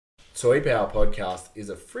Toy Power Podcast is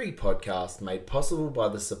a free podcast made possible by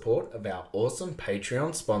the support of our awesome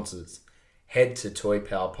Patreon sponsors. Head to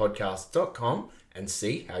toypowerpodcast.com and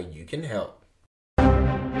see how you can help.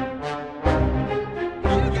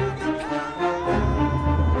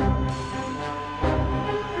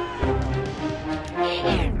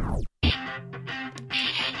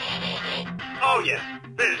 Oh yeah,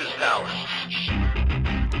 business power.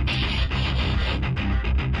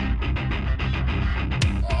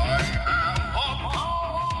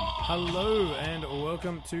 Hello and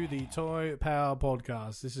welcome to the Toy Power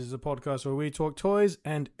Podcast. This is a podcast where we talk toys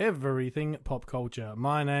and everything pop culture.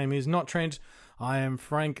 My name is not Trent. I am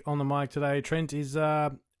Frank on the mic today. Trent is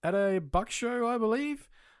at a Buck show, I believe.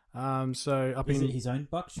 Is it his own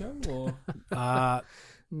Buck show or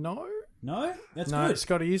No. no? That's No, good.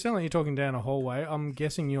 Scotty, you sound like you're talking down a hallway. I'm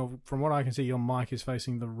guessing from what I can see, your mic is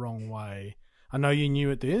facing the wrong way. I know you're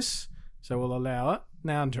new at this, so we'll allow it.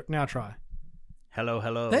 Now try. Hello.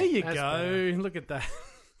 There you That's go. better. Look at that.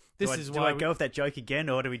 Do I go with that joke again,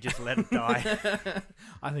 or do we just let it die?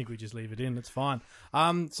 I think we just leave it in. It's fine.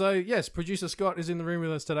 So, yes, producer Scott is in the room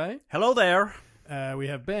with us today. Hello there. We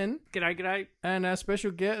have Ben. G'day. And our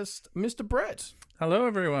special guest, Mr. Brett. Hello,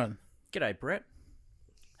 everyone. G'day, Brett.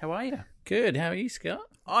 How are you? Good. How are you, Scott?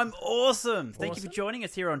 I'm awesome. Thank you for joining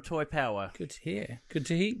us here on Toy Power. Good to hear. Good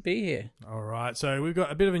to be here. All right. So, we've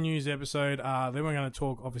got a bit of a news episode. Then we're going to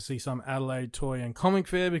talk, obviously, some Adelaide Toy and Comic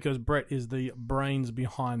Fair because Brett is the brains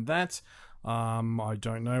behind that. I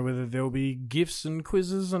don't know whether there'll be gifts and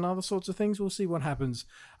quizzes and other sorts of things. We'll see what happens.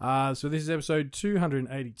 So this is episode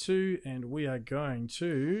 282, and we are going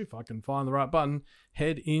to, if I can find the right button,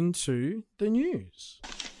 head into the news.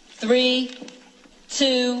 3,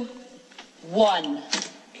 2, 1.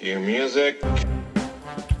 Cue music.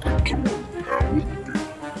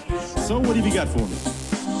 So what have you got for me?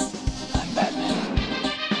 I'm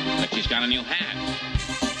Batman. But she's got a new hat.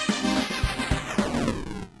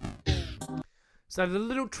 So the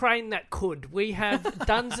little train that could. We have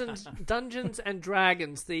Dungeons and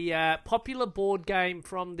Dragons, the popular board game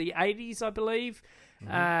from the 80s, I believe.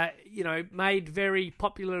 Made very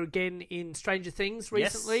popular again in Stranger Things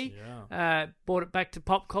recently. Yeah. Brought it back to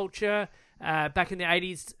pop culture. Back in the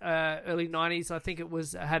 80s, early 90s, I think it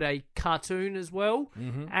had a cartoon as well.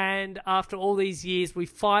 Mm-hmm. And after all these years, we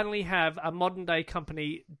finally have a modern day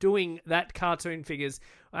company doing that cartoon figures.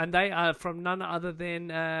 And they are from none other than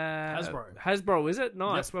Hasbro. Hasbro, is it?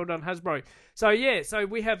 Nice. Yep. Well done, Hasbro. So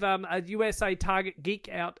we have a USA Target Geek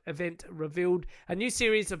Out event revealed a new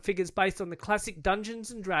series of figures based on the classic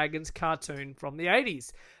Dungeons and Dragons cartoon from the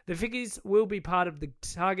 80s. The figures will be part of the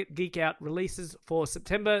Target Geek Out releases for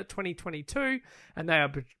September 2022, and they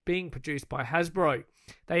are being produced by Hasbro.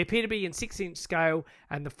 They appear to be in 6-inch scale,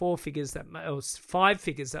 and the 5 figures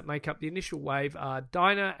that make up the initial wave are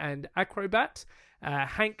Dinah and Acrobat,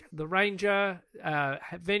 Hank the Ranger,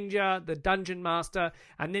 Avenger, the Dungeon Master,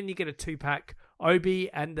 and then you get a 2-pack,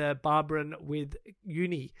 Obi and the Barbarian with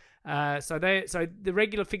Uni. So the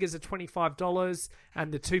regular figures are $25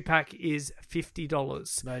 and the 2-pack is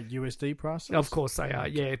 $50. They're USD prices? Of course they are,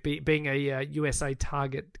 yeah, being a USA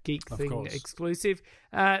Target Geek Of thing course. exclusive.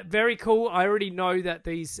 Very cool. I already know that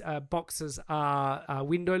these boxes are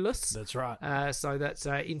windowless. That's right. So that's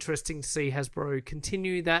interesting to see Hasbro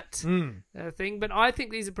continue that thing. But I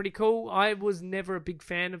think these are pretty cool. I was never a big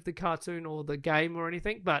fan of the cartoon or the game or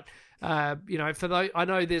anything, but for those, I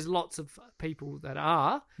know there's lots of people that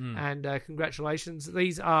are, and congratulations.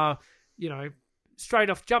 These are,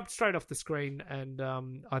 jumped straight off the screen, and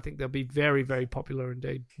I think they'll be very, very popular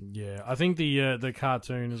indeed. Yeah, I think the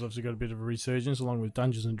cartoon has obviously got a bit of a resurgence along with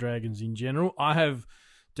Dungeons and Dragons in general. I have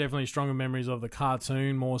definitely stronger memories of the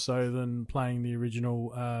cartoon more so than playing the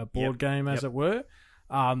original board game, as it were.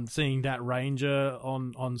 Seeing that Ranger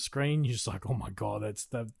on screen, you're just like, oh my god,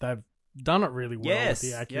 they've done it really well with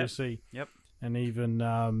the accuracy. Yep. And even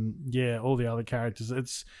all the other characters.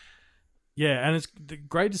 And it's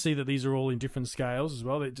great to see that these are all in different scales as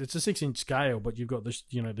well. It's a 6-inch scale, but you've got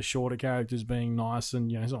the shorter characters being nice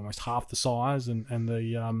and it's almost half the size. And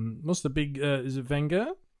the what's the big? Is it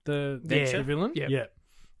Venga, the villain? Yep.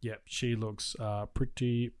 Yep. She looks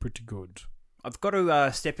pretty good. I've got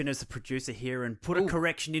to step in as the producer here and put a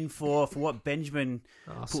correction in for what Benjamin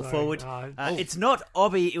put forward. It's not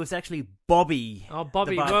Obby, it was actually Bobby. Oh,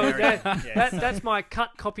 Bobby. the Well, Barbarian. that's my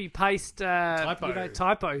cut, copy, paste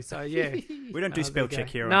typo. So, yeah. We don't do spell check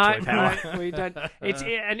here No, on Toy Power. no, we don't. It's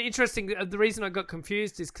an interesting. The reason I got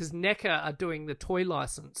confused is because NECA are doing the toy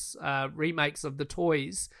license remakes of the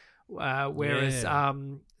toys, whereas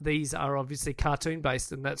these are obviously cartoon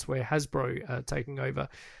based, and that's where Hasbro are taking over.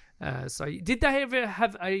 So did they ever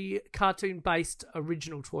have a cartoon-based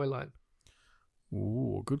original toy line?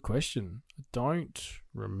 Ooh, good question. I don't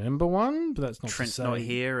remember one, but that's not Trent's to say... not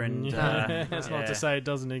here, and that's not to say it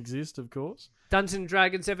doesn't exist, of course. Dungeons and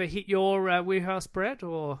Dragons ever hit your wheelhouse, Brett,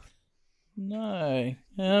 or No.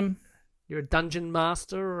 you're a dungeon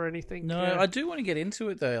master or anything? No, I do want to get into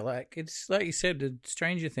it though. Like it's like you said, the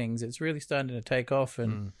Stranger Things. It's really starting to take off,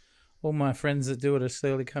 and all my friends that do it are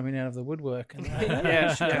slowly coming out of the woodwork. And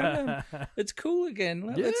it's cool again.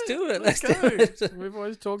 Let's do it. Let's do it. We've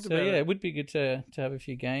always talked So about it. it would be good to have a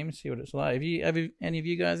few games, see what it's like. Have any of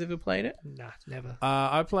you guys ever played it? Nah, never.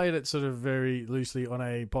 I played it sort of very loosely on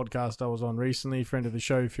a podcast I was on recently. Friend of the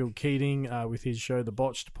show, Phil Keating, with his show, The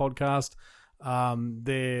Botched Podcast.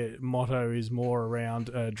 Their motto is more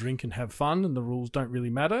around drink and have fun, and the rules don't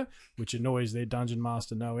really matter, which annoys their dungeon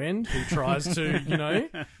master no end, who tries to,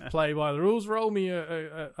 play by the rules. Roll me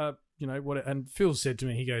what? And Phil said to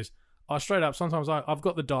me, he goes, straight up, sometimes I've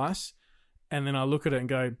got the dice, and then I look at it and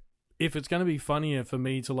go, if it's going to be funnier for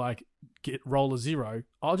me to roll a 0,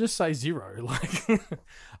 I'll just say 0.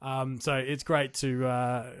 So it's great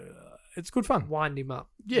to. It's good fun. Wind him up.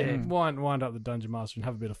 Yeah, wind up the Dungeon Master and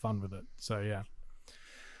have a bit of fun with it. So, yeah.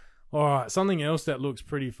 All right, something else that looks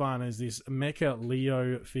pretty fun is this Mecha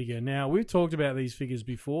Leo figure. Now, we've talked about these figures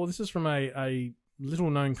before. This is from a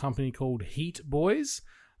little-known company called Heat Boys.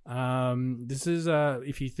 This is,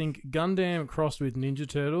 if you think Gundam crossed with Ninja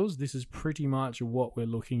Turtles, this is pretty much what we're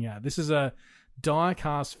looking at. This is a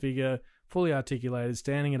die-cast figure, fully articulated,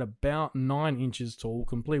 standing at about 9 inches tall,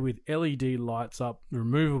 complete with LED lights up,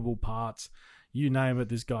 removable parts. You name it,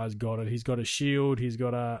 this guy's got it. He's got a shield. He's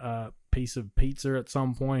got a piece of pizza at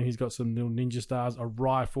some point. He's got some little ninja stars, a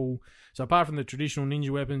rifle. So apart from the traditional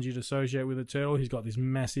ninja weapons you'd associate with a turtle, he's got this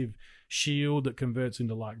massive shield that converts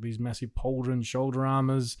into these massive pauldron shoulder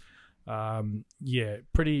armors.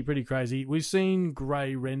 Pretty crazy. We've seen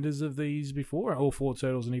grey renders of these before, all 4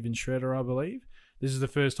 turtles and even Shredder, I believe. This is the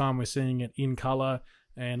first time we're seeing it in colour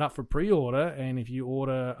and up for pre-order. And if you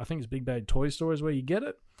order, I think it's Big Bad Toy Store is where you get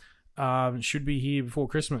it. It should be here before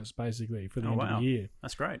Christmas, basically, for the end of the year.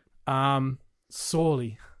 That's great.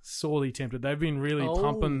 Sorely tempted. They've been really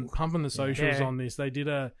pumping the socials on this. They did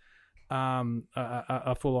a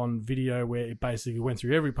full-on video where it basically went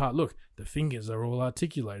through every part. Look, the fingers are all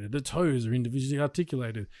articulated. The toes are individually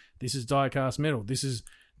articulated. This is die-cast metal. This is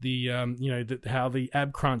the how the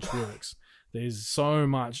ab crunch works. There's so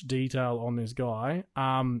much detail on this guy.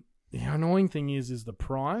 The annoying thing is the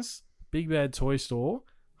price. Big Bad Toy Store,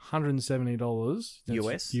 $170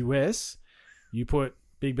 US. You put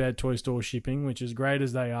Big Bad Toy Store shipping, which is great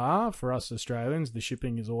as they are for us Australians. The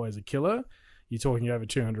shipping is always a killer. You're talking over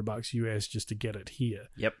 $200 US just to get it here.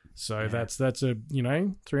 Yep. So that's a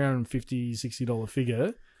 $350, $60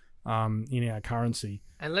 figure in our currency.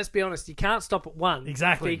 And let's be honest, you can't stop at 1.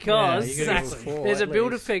 Exactly. Because Exactly. there's a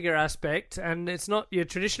Build-A-Figure aspect, and it's not your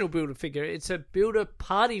traditional Build-A-Figure. It's a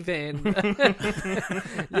Build-A-Party van.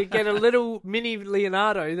 You get a little mini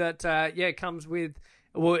Leonardo that, comes with...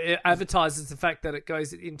 Well, it advertises the fact that it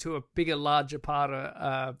goes into a bigger, larger party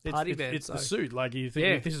van. It's the suit. Like, you think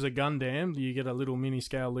if this is a Gundam, you get a little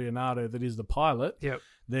mini-scale Leonardo that is the pilot. Yep.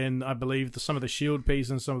 Then I believe some of the shield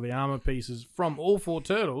pieces and some of the armor pieces from all 4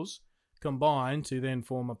 turtles combine to then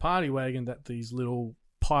form a party wagon that these little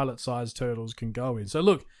pilot-sized turtles can go in. So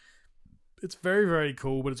look, it's very, very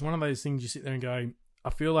cool, but it's one of those things you sit there and go,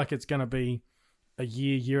 I feel like it's going to be a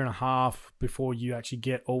year and a half before you actually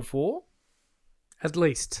get all 4. At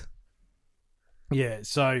least. Yeah,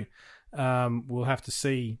 so we'll have to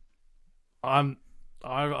see. I've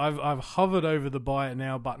hovered over the buy it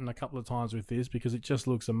now button a couple of times with this because it just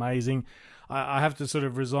looks amazing. I have to sort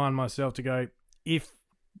of resign myself to go,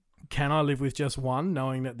 can I live with just one,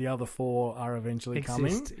 knowing that the other 4 are eventually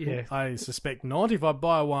coming? Yeah. I suspect not. If I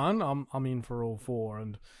buy one, I'm in for all 4.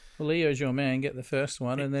 And well, Leo's your man. Get the first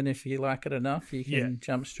one, and then if you like it enough, you can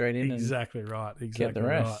jump straight in. Exactly right. Get the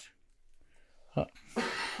rest. Right.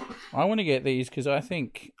 I want to get these because I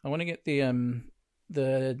think I want to get the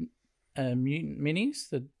mutant minis,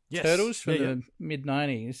 the turtles from the mid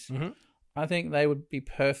 90s. Mm-hmm. I think they would be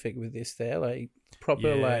perfect with this. There, like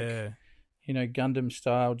proper, Gundam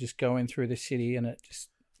style, just going through the city, and it just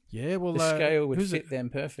the scale would fit them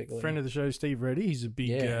perfectly. Friend of the show, Steve Reddy, he's a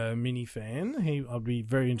big mini fan. I'd be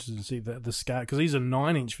very interested to see the scale because these are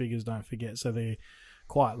 9-inch figures. Don't forget, so they're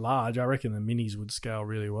quite large. I reckon the minis would scale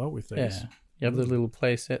really well with these. Yeah. You have the little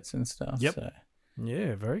play sets and stuff. Yep. So.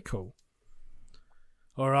 Yeah, very cool.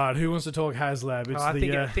 All right, who wants to talk HasLab? It's I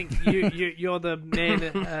think you're the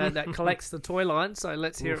man that collects the toy line, so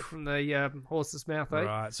let's hear it from the horse's mouth. All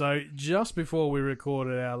right, so just before we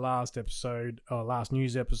recorded our last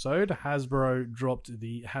news episode, Hasbro dropped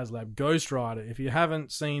the HasLab Ghost Rider. If you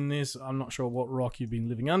haven't seen this, I'm not sure what rock you've been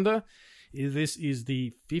living under. This is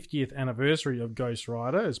the 50th anniversary of Ghost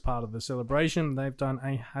Rider. As part of the celebration, they've done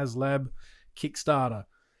a HasLab Kickstarter.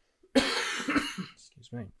 Excuse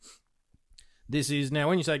me. This is, now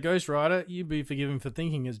when you say Ghost Rider, you'd be forgiven for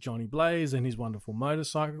thinking it's Johnny Blaze and his wonderful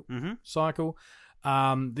motorcycle.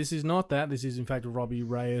 This is not that. This is in fact Robbie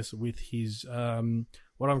Reyes with his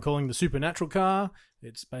what I'm calling the supernatural car.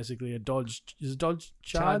 It's basically a Dodge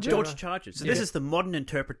Charger. Dodge Charger. So this is the modern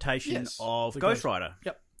interpretation of Ghost Rider.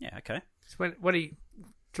 Yep. Yeah. Okay. It's when he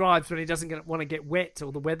drives when he doesn't want to get wet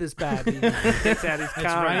or the weather's bad. He gets out his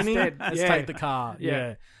car. It's raining. Instead. Let's take the car.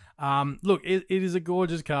 Yeah. Look, it is a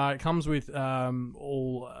gorgeous car. It comes with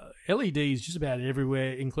all LEDs just about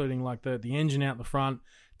everywhere, including like the engine out the front.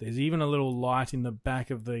 There's even a little light in the back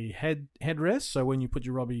of the headrest. So when you put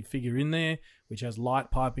your Robbie figure in there, which has light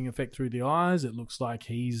piping effect through the eyes, it looks like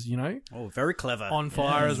he's, very clever, on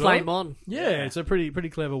fire as well. Flame on. Yeah, it's a pretty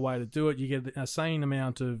clever way to do it. You get a sane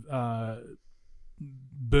amount of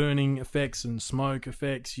burning effects and smoke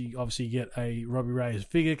effects. You obviously get a Robbie Reyes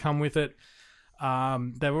figure come with it.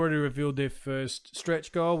 They've already revealed their first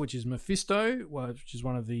stretch goal, which is Mephisto, which is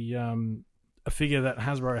one of the a figure that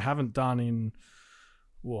Hasbro haven't done in.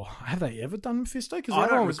 Well, have they ever done Mephisto? Because I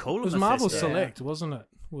don't recall it was Marvel Select, wasn't it?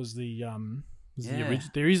 Was the the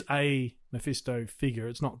original? There is a Mephisto figure.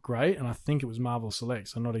 It's not great, and I think it was Marvel Select,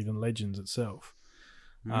 so not even Legends itself.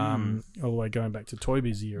 All the way going back to Toy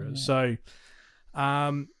Biz era. So.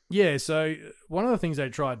 So one of the things they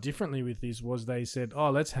tried differently with this was they said,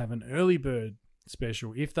 let's have an early bird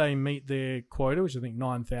special. If they meet their quota, which I think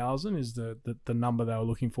 9,000 is the number they were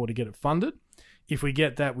looking for to get it funded. If we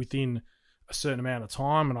get that within a certain amount of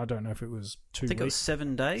time, and I don't know if it was 2 weeks. I think it was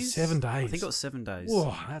 7 days. 7 days. I think it was 7 days.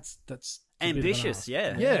 Whoa, that's ambitious,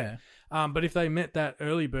 yeah. But if they met that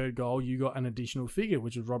early bird goal, you got an additional figure,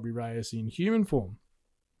 which was Robbie Reyes in human form.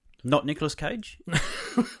 Not Nicolas Cage?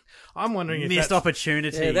 I'm wondering if missed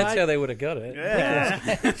opportunity. Yeah, that's how they would have got it. Yeah.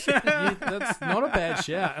 That's not a bad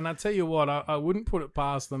shout. And I tell you what, I wouldn't put it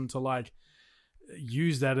past them to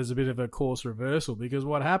use that as a bit of a course reversal, because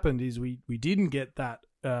what happened is we didn't get that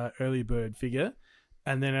early bird figure,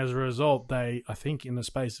 and then as a result, I think in the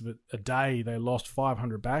space of a day, they lost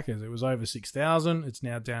 500 backers. It was over 6,000. It's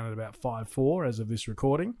now down at about 5,400 as of this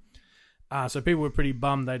recording. So people were pretty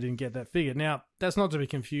bummed they didn't get that figure. Now, that's not to be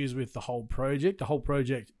confused with the whole project. The whole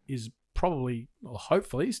project is probably, or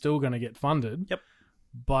hopefully, still going to get funded. Yep.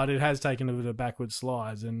 But it has taken a bit of backward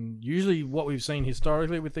slides. And usually what we've seen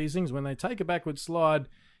historically with these things, when they take a backward slide,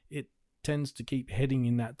 it tends to keep heading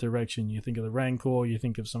in that direction. You think of the Rancor, you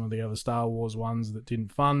think of some of the other Star Wars ones that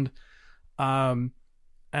didn't fund. And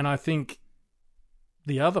I think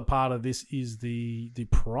the other part of this is the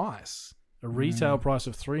price. A retail price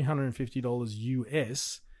of $350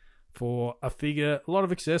 US for a figure, a lot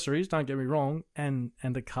of accessories, don't get me wrong, and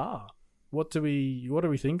a car. What do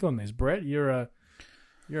we think on this, Brett? You're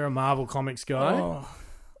a Marvel Comics guy. Well,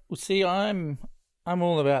 see, I'm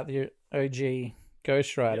all about the OG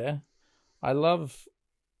Ghost Rider. Yep. I love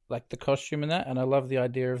the costume and that, and I love the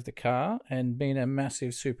idea of the car. And being a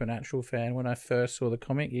massive Supernatural fan, when I first saw the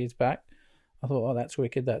comic years back, I thought, that's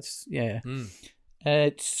wicked. That's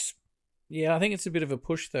it's. Yeah, I think it's a bit of a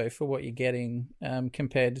push, though, for what you're getting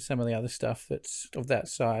compared to some of the other stuff that's of that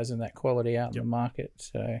size and that quality out in the market.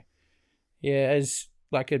 So, yeah, as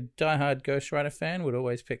a diehard Ghost Rider fan, would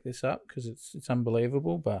always pick this up because it's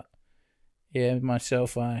unbelievable. But, yeah,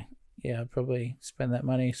 myself, I'd probably spend that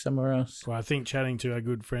money somewhere else. Well, I think chatting to our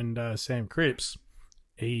good friend Sam Cripps,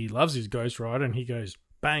 he loves his Ghost Rider and he goes,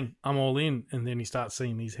 bang, I'm all in. And then he starts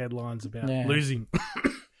seeing these headlines about losing...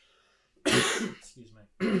 Excuse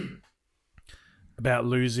me. About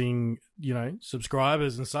losing,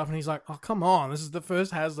 subscribers and stuff, and he's like, "Oh, come on! This is the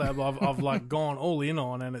first HasLab I've gone all in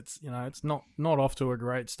on, and it's it's not off to a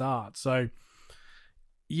great start." So,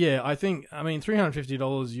 yeah, I think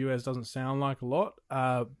 $350 US doesn't sound like a lot.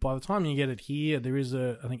 By the time you get it here, there is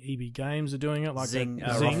I think EB Games are doing it, Zing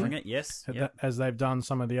are offering it, yes, as they've done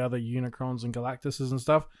some of the other Unicrons and Galactuses and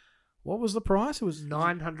stuff. What was the price? It was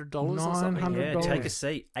 $900 or something. Yeah, take a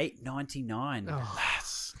seat, $899. Oh.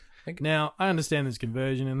 Now, I understand there's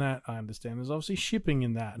conversion in that. I understand there's obviously shipping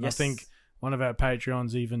in that. And I think one of our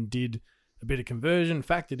Patreons even did a bit of conversion,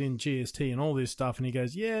 factored in GST and all this stuff. And he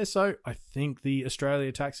goes, so I think the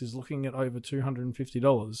Australia tax is looking at over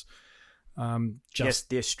 $250. Just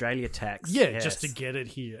the Australia tax. Yeah, yes. just to get it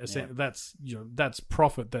here. Yeah. That's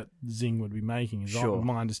profit that Zing would be making, is Sure.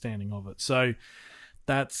 my understanding of it. So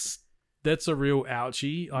that's a real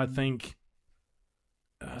ouchie. I think,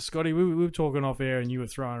 Scotty, we were talking off air and you were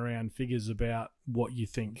throwing around figures about what you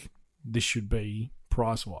think this should be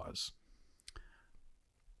price-wise.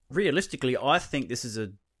 Realistically, I think this is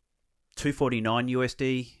a $249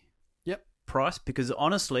 USD price, because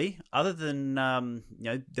honestly, other than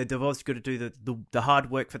they've obviously got to do the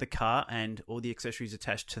hard work for the car and all the accessories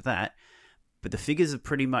attached to that, but the figures are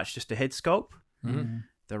pretty much just a head sculpt. Mm-hmm.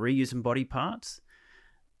 They're reusing body parts.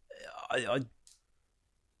 I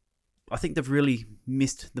think they've really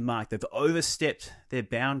missed the mark. They've overstepped their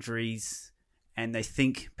boundaries, and they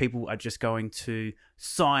think people are just going to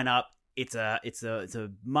sign up. It's a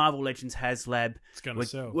Marvel Legends HasLab. It's going to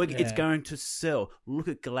sell. It's going to sell. Look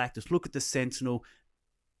at Galactus. Look at the Sentinel.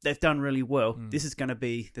 They've done really well. This is going to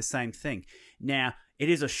be the same thing. Now, it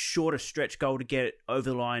is a shorter stretch goal to get it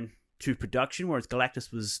over the line to production, whereas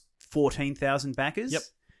Galactus was 14,000 backers. Yep.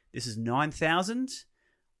 This is 9,000.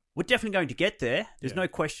 We're definitely going to get there. There's no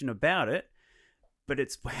question about it. But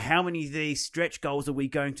it's how many of these stretch goals are we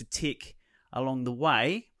going to tick along the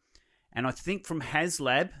way? And I think from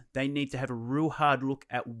HasLab, they need to have a real hard look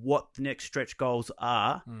at what the next stretch goals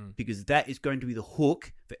are, because that is going to be the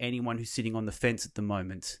hook for anyone who's sitting on the fence at the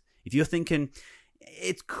moment. If you're thinking,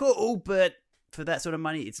 it's cool, but for that sort of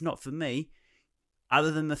money, it's not for me.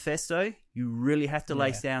 Other than Mephisto, you really have to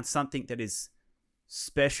lay down something that is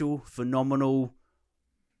special, phenomenal,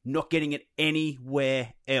 not getting it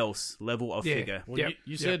anywhere else level of figure. Well,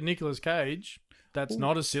 you said Nicolas Cage. That's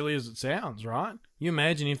not as silly as it sounds, right? You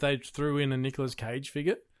imagine if they threw in a Nicolas Cage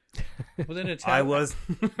figure. Well, then I was.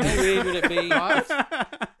 How weird would it be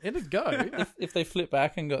It'd go. if they flip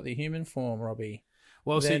back and got the human form, Robbie?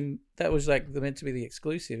 Well, then that was like meant to be the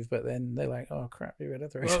exclusive, but then they're like, "Oh crap, we better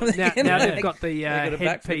throw Well, something in now there." they've got the got a backflip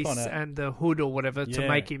headpiece on it. and the hood or whatever to Yeah.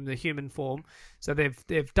 make him the human form. So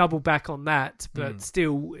they've doubled back on that, but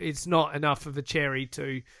still, it's not enough of a cherry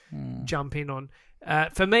to jump in on.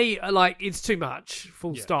 For me, like, it's too much.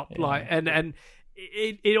 Full stop. Yeah. Like, and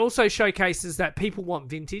it also showcases that people want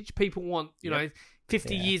vintage. People want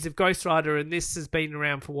 50 years of Ghost Rider, and this has been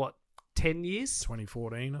around for what, 10 years?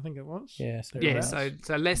 2014, I think it was. Yeah,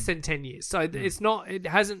 So less than 10 years. So it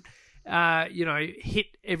hasn't hit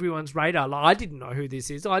everyone's radar. Like, I didn't know who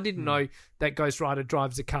this is. I didn't know that Ghost Rider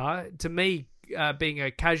drives a car. To me, being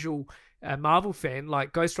a casual Marvel fan,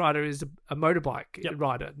 like, Ghost Rider is a motorbike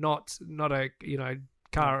rider, not a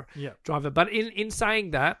car driver. But in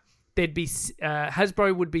saying that, there'd be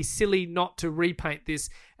Hasbro would be silly not to repaint this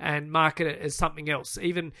and market it as something else,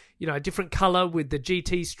 even a different color with the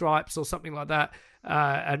GT stripes or something like that,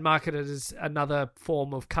 and market it as another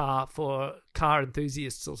form of car for car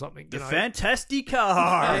enthusiasts or something. The Fantastic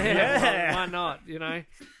Car. Yeah. Why not?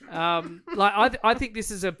 I think this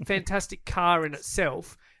is a fantastic car in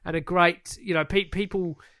itself, and a great,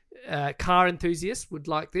 people, car enthusiasts would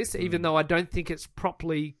like this, even though I don't think it's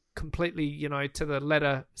completely, to the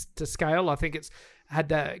letter to scale. I think it's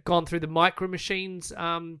had gone through the Micro Machines,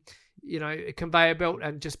 conveyor belt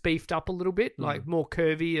and just beefed up a little bit, like more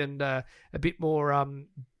curvy and a bit more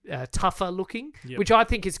tougher looking, which I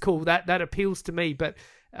think is cool. That appeals to me, but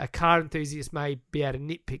a car enthusiast may be able to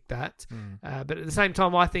nitpick that. But at the same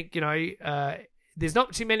time, I think, there's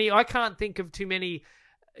not too many. I can't think of too many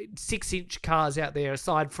 6-inch cars out there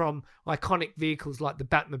aside from iconic vehicles like the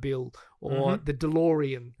Batmobile or the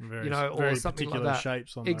DeLorean, or something like that.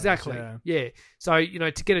 Shapes on exactly. those, yeah. So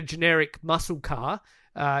to get a generic muscle car,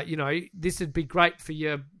 this would be great for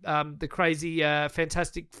your the crazy,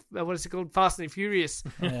 fantastic, what is it called, Fast and Furious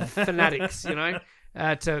fanatics.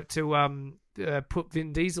 To put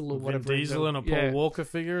Vin Diesel or whatever. Vin Diesel and a Paul Walker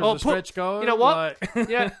figure as Oh, a stretch goal. You know what?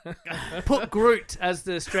 Put Groot as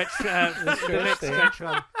the stretch. The next stretch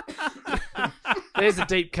one. There's a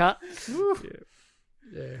deep cut.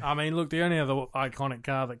 Yeah. I mean, look, the only other iconic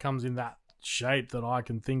car that comes in that shape that I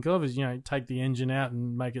can think of is, take the engine out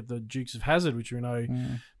and make it the Dukes of Hazzard, which we know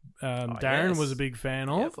Darren was a big fan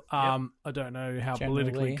of. I don't know how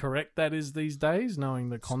politically correct that is these days, knowing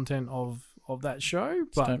the content of that show.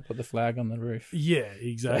 But don't put the flag on the roof. Yeah,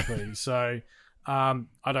 exactly. So I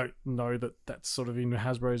don't know that that's sort of in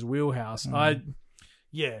Hasbro's wheelhouse.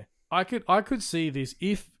 I could see this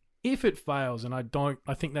if it fails, and I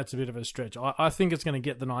think that's a bit of a stretch. I think it's going to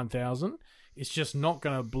get the 9,000. It's just not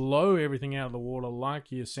going to blow everything out of the water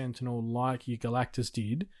like your Sentinel, like your Galactus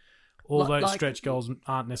did. All those stretch goals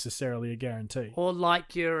aren't necessarily a guarantee. Or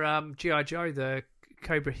like your G.I. Joe, the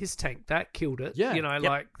Cobra His Tank. That killed it. Yeah. You know,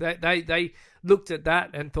 Yep. like they looked at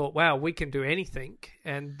that and thought, wow, we can do anything.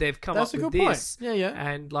 And they've come That's up a with good point. this. Yeah.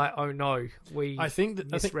 And like, oh no, we I think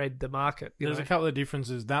misread the market. You there's know? a couple of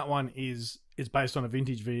differences. That one is based on a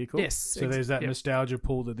vintage vehicle. Yes, So there's that yep. nostalgia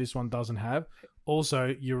pool that this one doesn't have.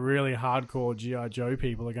 Also, your really hardcore G.I. Joe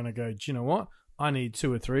people are going to go, do you know what? I need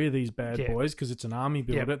 2 or 3 of these bad Yeah. boys because it's an army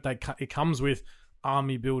builder. It comes with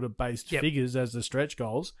army builder based Yep. figures as the stretch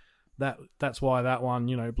goals. That's why that one,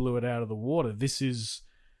 blew it out of the water. This is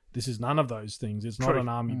none of those things. It's not True. an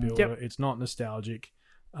army builder. Yep. It's not nostalgic.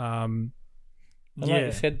 I like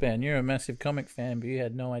this headband. You're a massive comic fan, but you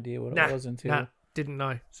had no idea what it was until... didn't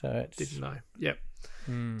know. So it's... Didn't know. Yep.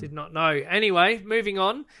 Did not know. Anyway, moving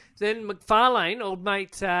on. Then McFarlane, old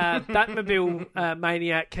mate Batmobile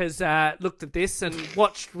maniac, has looked at this and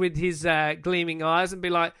watched with his gleaming eyes and be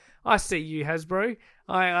like, I see you, Hasbro.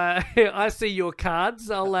 I see your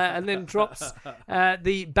cards. And then drops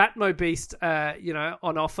the Batmo Beast,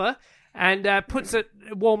 on offer and puts it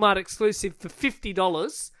Walmart exclusive for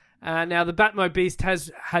 $50. Now, the Batmo Beast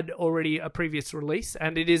has had already a previous release,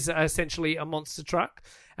 and it is essentially a monster truck.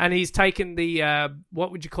 And he's taken the,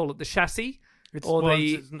 what would you call it, the chassis?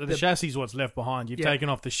 The chassis is what's left behind. You've taken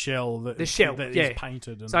off the shell that is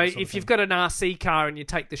painted. And so if you've got an RC car and you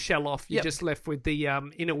take the shell off, you're just left with the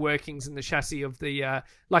inner workings and the chassis of the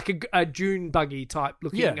like a dune buggy type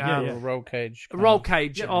looking roll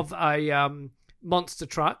cage of a monster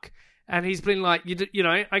truck. And he's been like,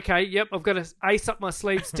 okay, yep, I've got to ace up my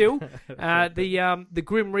sleeve still. The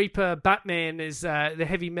Grim Reaper Batman is the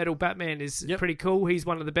heavy metal Batman is pretty cool. He's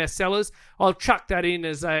one of the best sellers. I'll chuck that in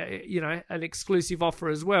as an exclusive offer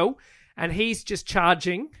as well. And he's just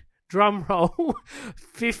charging, drum roll,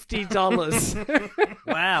 $50.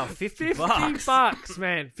 Wow, $50. $50,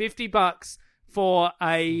 man, $50 for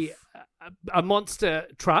a monster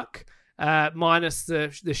truck minus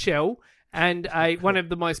the shell. And one of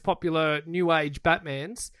the most popular new age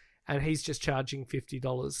Batmans, and he's just charging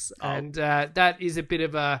 $50. And that is a bit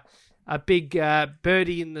of a big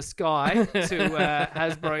birdie in the sky to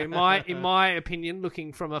Hasbro, in my opinion,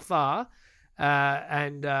 looking from afar.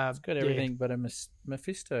 It's got everything but a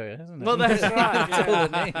Mephisto, hasn't it? Well, that's right. That's all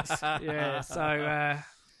it needs. Yeah. So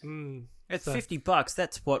it's $50.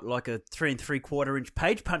 That's what, like a 3 3/4 inch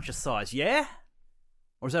page puncher size, yeah?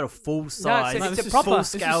 Or is that a full size? No, it's a this proper is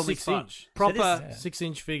scale 6-inch. proper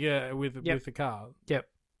 6-inch figure with the car. Yep.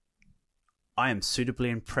 I am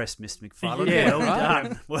suitably impressed, Mr. McFarlane. Yeah, well right.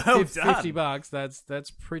 done. Well done. $50.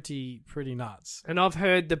 That's pretty nuts. And I've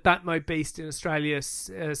heard the Batmo Beast in Australia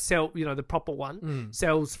sell, the proper one,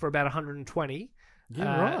 sells for about $120.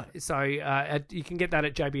 Yeah, right. So you can get that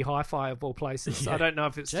at JB Hi-Fi of all places. Yeah. I don't know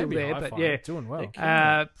if it's still JB there, Hi-Fi, but yeah, doing well.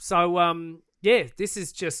 This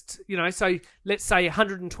is just, so let's say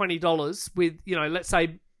 $120 with, let's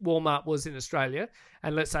say Walmart was in Australia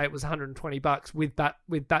and let's say it was $120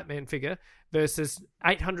 with Batman figure versus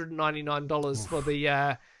 $899 for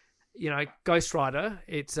the, Ghost Rider.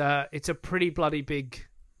 It's a pretty bloody big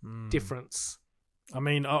difference. I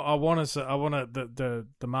mean, the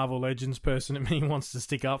Marvel Legends person in me wants to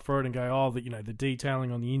stick up for it and go, the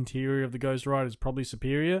detailing on the interior of the Ghost Rider is probably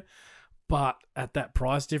superior. But at that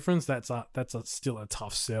price difference, that's still a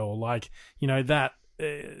tough sell. Like,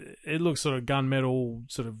 it looks sort of gunmetal,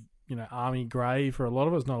 sort of, army grey for a lot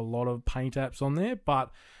of us. Not a lot of paint apps on there,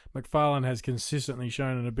 but McFarlane has consistently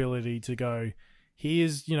shown an ability to go,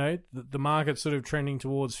 here's, the market's sort of trending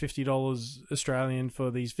towards $50 Australian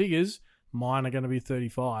for these figures. Mine are going to be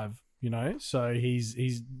 $35, So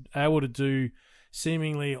he's able to do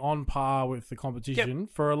seemingly on par with the competition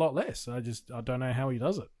for a lot less. I don't know how he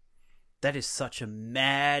does it. That is such a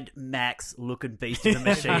Mad Max looking beast of a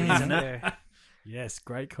machine, isn't it? Yeah. Yes,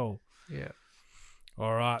 great call. Yeah.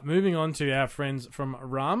 All right, moving on to our friends from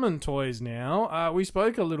Ramen Toys now. We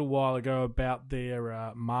spoke a little while ago about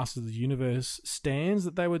their Masters of the Universe stands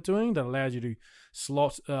that they were doing that allowed you to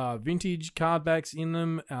slot vintage card backs in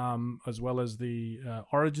them, as well as the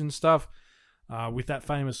Origin stuff. With that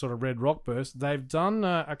famous sort of red rock burst, they've done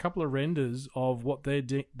a couple of renders of what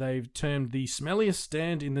they've termed the smelliest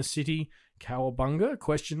stand in the city, Cowabunga, ?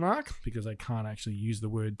 Because they can't actually use the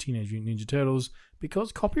word Teenage Mutant Ninja Turtles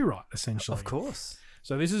because copyright, essentially. Of course.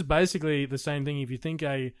 So this is basically the same thing. If you think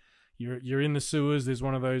you're in the sewers, there's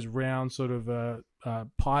one of those round sort of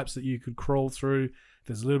pipes that you could crawl through.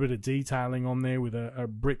 There's a little bit of detailing on there with a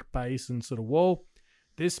brick base and sort of wall.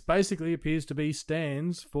 This basically appears to be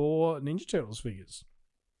stands for Ninja Turtles figures.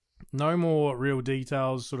 No more real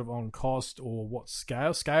details sort of on cost or what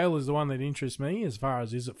scale. Scale is the one that interests me as far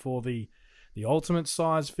as is it for the ultimate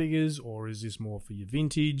size figures or is this more for your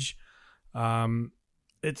vintage?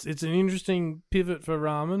 it's an interesting pivot for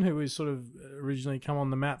Ramen, who is sort of originally come on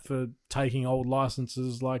the map for taking old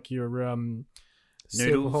licenses like your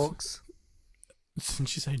Silverhawks.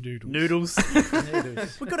 Didn't you say noodles? Noodles.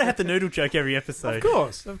 We've got to have the noodle joke every episode. Of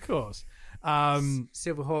course.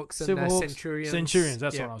 Silverhawks and Centurions. Centurions,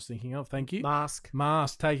 that's what I was thinking of. Thank you.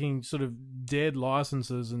 Mask taking sort of dead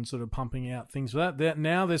licenses and sort of pumping out things for that.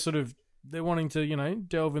 Now they're wanting to,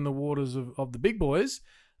 delve in the waters of the big boys,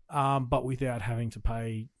 but without having to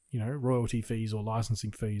pay, royalty fees or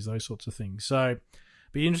licensing fees, those sorts of things. So,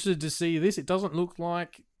 be interested to see this. It doesn't look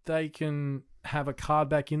like they can have a card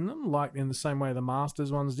back in them, like in the same way the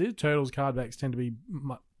Masters ones did. Turtles card backs tend to be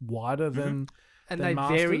wider than. And they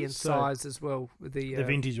vary in size as well. With the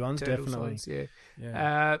vintage ones, definitely. Ones,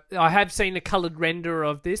 yeah. I have seen a coloured render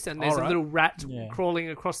of this, and there's a little rat crawling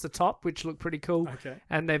across the top, which looked pretty cool. Okay.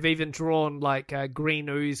 And they've even drawn like green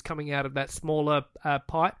ooze coming out of that smaller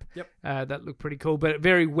pipe. Yep. That looked pretty cool, but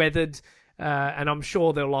very weathered. And I'm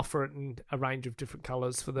sure they'll offer it in a range of different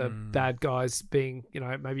colours for the bad guys being,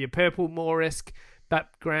 maybe a purple more-esque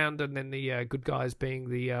background, and then the good guys being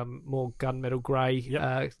the more gunmetal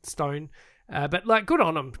grey stone. But good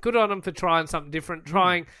on them. Good on them for trying something different.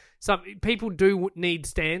 Trying something. People do need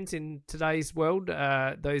stands in today's world.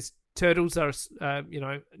 Those turtles are,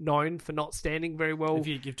 known for not standing very well if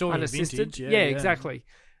you're talking unassisted. Vintage, exactly.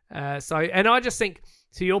 And I just think,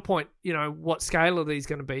 to your point, what scale are these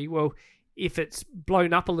going to be? Well, if it's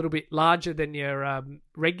blown up a little bit larger than your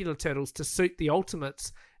regular turtles to suit the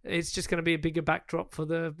ultimates, it's just going to be a bigger backdrop for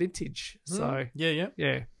the vintage. So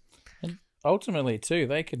yeah. Ultimately, too,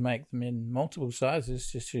 they could make them in multiple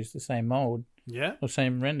sizes, just use the same mold. Yeah. Or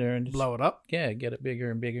same render and just blow it up. Yeah, get it bigger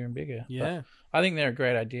and bigger and bigger. Yeah. But I think they're a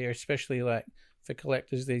great idea, especially like for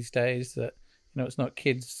collectors these days that, it's not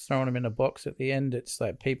kids throwing them in a box at the end. It's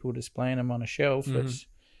like people displaying them on a shelf. It's,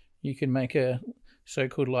 you can make a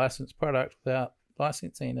so-called licensed product without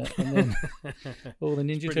licensing it. And then all the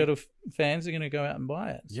Ninja Turtle fans are going to go out and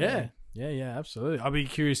buy it. So. Yeah, absolutely. I'd be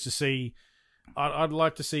curious to see, I'd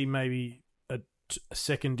like to see maybe a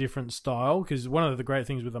second different style, because one of the great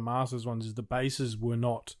things with the Masters ones is the bases were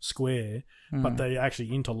not square, but they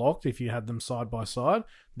actually interlocked if you had them side by side.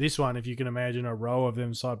 This one, if you can imagine a row of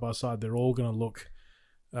them side by side, they're all going to look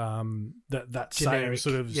that generic,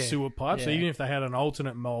 same sort of sewer pipe. So even if they had an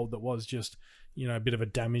alternate mold that was just a bit of a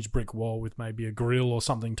damaged brick wall with maybe a grill or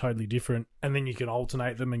something totally different, and then you can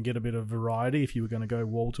alternate them and get a bit of variety if you were going to go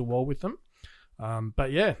wall to wall with them.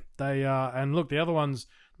 But yeah, they and look, the other ones,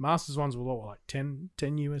 Masters ones were like 10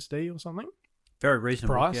 USD or something. Very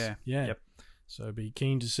reasonable price. Yeah. Yep. So be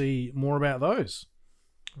keen to see more about those.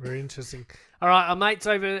 Very interesting. All right, our mates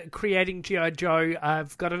over at Creating G.I. Joe,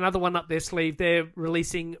 I've got another one up their sleeve. They're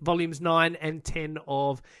releasing volumes 9 and 10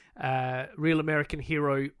 of Real American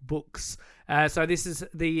Hero books. So this is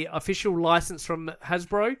the official license from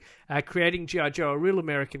Hasbro, Creating G.I. Joe, a Real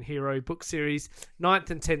American Hero book series, 9th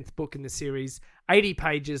and 10th book in the series, 80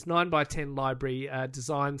 pages, 9x10 library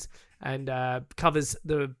designs, and covers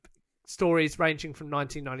the stories ranging from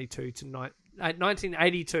 1982 to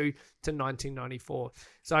 1982 to 1994.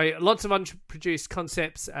 So lots of unproduced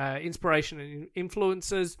concepts, inspiration and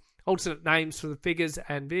influences, alternate names for the figures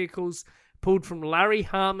and vehicles, pulled from Larry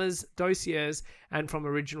Hama's dossiers and from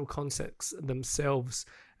original concepts themselves.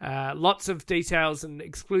 Lots of details and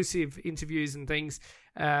exclusive interviews and things.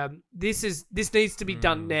 This needs to be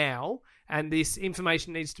done now, and this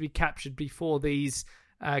information needs to be captured before these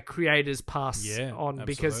creators pass on,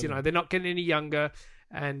 because they're not getting any younger.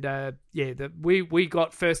 And we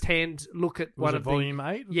got first-hand look at one of volume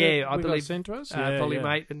 8. I believe sent to us. volume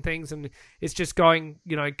 8 and things, and it's just going,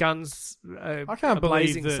 guns. I can't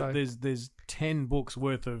believe that so. there's 10 books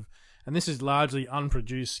worth of, and this is largely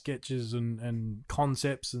unproduced sketches and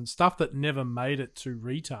concepts and stuff that never made it to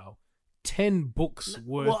retail. 10 books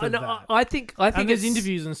worth of that. I think and there's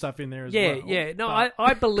interviews and stuff in there as well. No,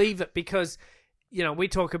 I believe it, because we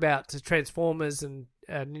talk about Transformers and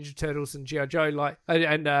Ninja Turtles and G.I. Joe,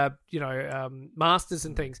 Masters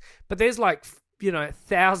and things, but there's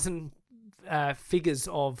 1,000 figures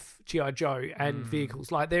of G.I. Joe and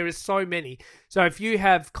vehicles. There is so many. So if you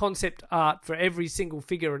have concept art for every single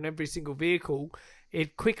figure and every single vehicle,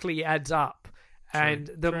 it quickly adds up. True.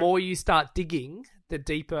 And the more you start digging, the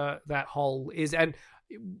deeper that hole is. And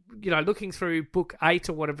looking through book 8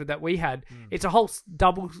 or whatever that we had, it's a whole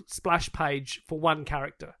double splash page for one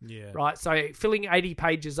character. Yeah. Right. So filling 80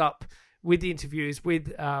 pages up with the interviews,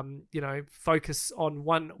 with focus on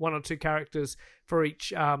one or two characters for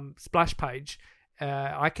each splash page.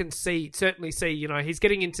 I can certainly see he's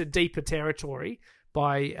getting into deeper territory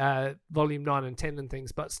by volume 9 and 10 and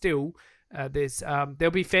things, but still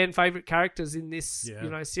there'll be fan favorite characters in this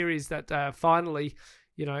series that finally.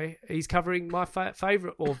 He's covering my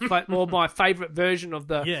favorite or my favorite version of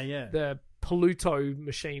the Pluto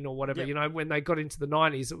machine or whatever. Yep. When they got into the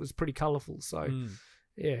 90s, it was pretty colourful. So,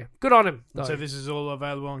 yeah, good on him. So this is all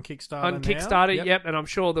available on Kickstarter On now? Kickstarter, yep, and I'm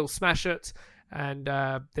sure they'll smash it and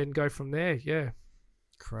then go from there, yeah.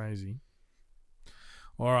 Crazy.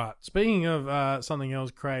 All right, speaking of something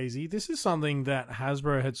else crazy, this is something that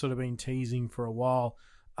Hasbro had sort of been teasing for a while.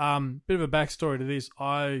 Bit of a backstory to this.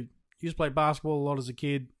 I used to play basketball a lot as a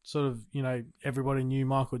kid. Sort of, everybody knew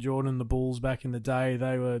Michael Jordan, the Bulls back in the day.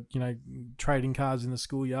 They were, trading cards in the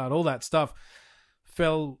schoolyard, all that stuff.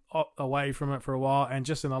 Fell away from it for a while, and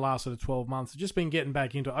just in the last sort of 12 months, I've just been getting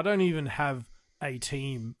back into it. I don't even have a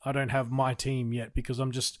team. I don't have my team yet because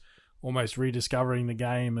I'm just almost rediscovering the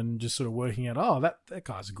game and just sort of working out, that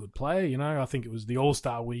guy's a good player. I think it was the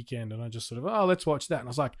All-Star weekend, and I just sort of, let's watch that. And I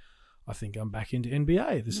was like, I think I'm back into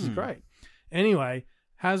NBA. This is great. Anyway,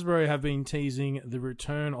 Hasbro have been teasing the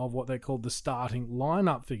return of what they called the starting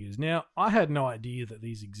lineup figures. Now, I had no idea that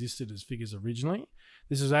these existed as figures originally.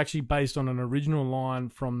 This is actually based on an original line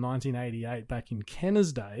from 1988 back in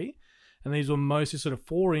Kenner's day, and these were mostly sort of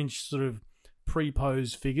 4-inch sort of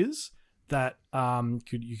pre-posed figures that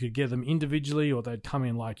you could get them individually, or they'd come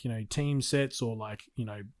in like team sets or like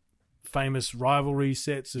famous rivalry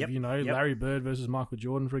sets of Larry Bird versus Michael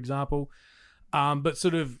Jordan, for example, but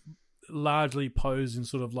sort of largely posed in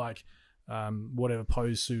sort of like whatever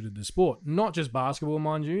pose suited the sport. Not just basketball,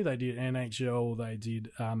 mind you. They did NHL, they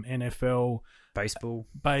did NFL, baseball,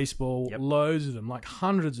 loads of them, like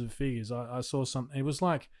hundreds of figures. I saw something. It was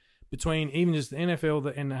like between even just the NFL,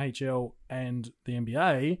 the NHL, and the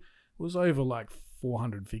NBA, it was over like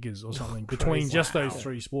 400 figures or something between just those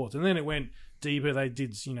three sports. And then it went deeper. They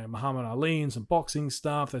did Muhammad Ali and some boxing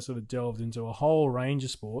stuff. They sort of delved into a whole range of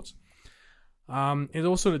sports. It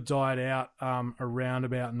all sort of died out around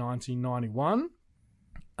about 1991.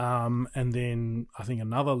 And then I think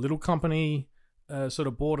another little company sort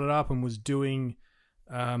of bought it up and was doing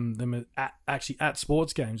them at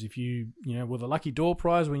sports games. If you with a lucky door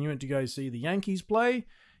prize when you went to go see the Yankees play,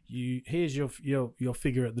 here's your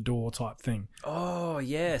figure at the door type thing. Oh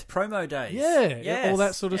yes, promo days. Yeah, all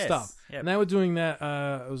that sort of stuff. Yep. And they were doing that.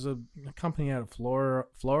 It was a company out of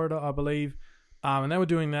Florida, I believe. And they were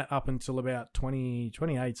doing that up until about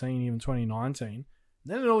 2018, even 2019.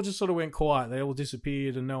 Then it all just sort of went quiet. They all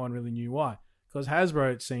disappeared and no one really knew why. Because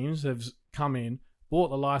Hasbro, it seems, have come in, bought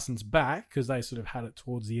the license back because they sort of had it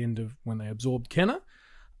towards the end of when they absorbed Kenner.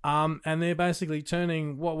 And they're basically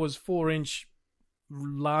turning what was 4-inch,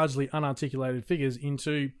 largely unarticulated figures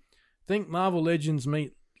into, think Marvel Legends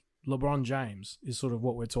meet LeBron James is sort of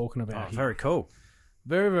what we're talking about here. Very cool.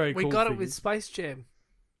 Very, very cool. We got figures. it with Space Jam.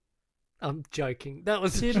 I'm joking. That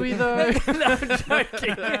was. Did we though? No, I'm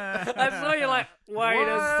joking. I saw you like, wait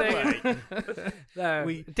a second. No,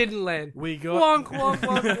 we didn't land. We got wonk, wonk,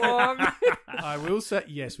 wonk, wonk. I will say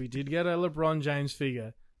yes, we did get a LeBron James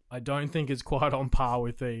figure. I don't think it's quite on par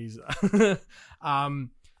with these.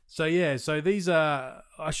 So these are.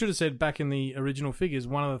 I should have said back in the original figures,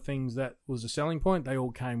 one of the things that was a selling point, they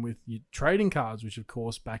all came with your trading cards, which of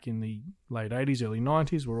course back in the late 80s, early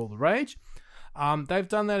 90s were all the rage. They've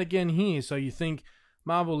done that again here. So you think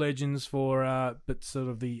Marvel Legends but sort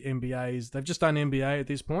of the NBAs. They've just done NBA at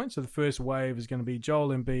this point. So the first wave is going to be Joel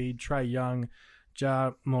Embiid, Trae Young,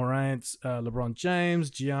 Ja Morant, LeBron James,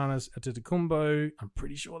 Giannis Antetokounmpo. I'm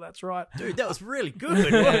pretty sure that's right. Dude, that was really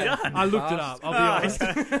good. Well done. I looked it up. I'll be honest.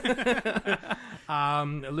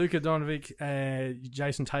 Luka Doncic,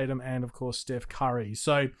 Jason Tatum, and of course Steph Curry.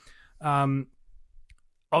 So,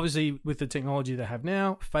 obviously, with the technology they have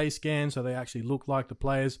now, face scans, so they actually look like the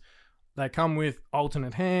players. They come with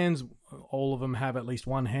alternate hands. All of them have at least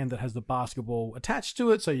one hand that has the basketball attached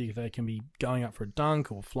to it, so they can be going up for a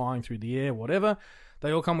dunk or flying through the air, whatever.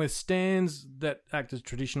 They all come with stands that act as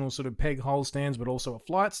traditional sort of peg hole stands, but also a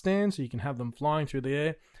flight stand, so you can have them flying through the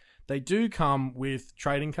air. They do come with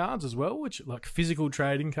trading cards as well, which like physical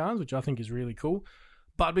trading cards, which I think is really cool.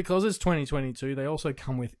 But because it's 2022, they also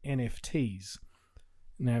come with NFTs.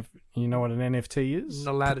 Now, you know what an NFT is?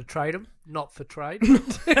 Not allowed to trade them. Not for trade.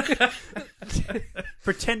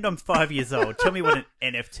 Pretend I'm 5 years old. Tell me what an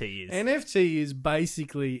NFT is. NFT is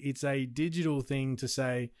basically, it's a digital thing to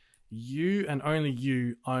say you and only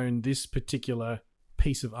you own this particular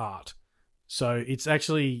piece of art. So it's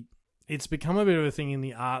become a bit of a thing in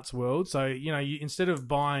the arts world. So, you instead of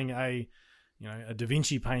buying a Da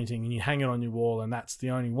Vinci painting and you hang it on your wall and that's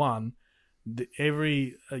the only one,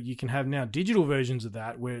 you can have now digital versions of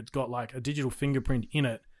that where it's got like a digital fingerprint in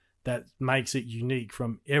it that makes it unique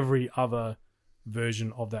from every other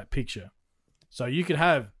version of that picture. So you could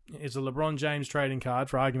have, it's a LeBron James trading card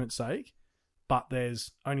for argument's sake, but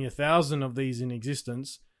there's only 1,000 of these in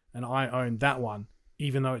existence, and I own that one,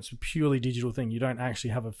 even though it's a purely digital thing. You don't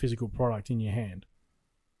actually have a physical product in your hand.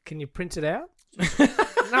 Can you print it out?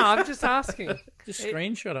 No, I'm just asking. Just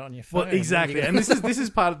screenshot it on your phone. Well, exactly. And this is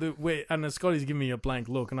part of the way. And Scotty's giving me a blank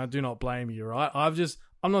look, and I do not blame you. Right?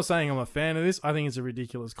 I'm not saying I'm a fan of this. I think it's a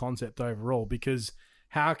ridiculous concept overall, because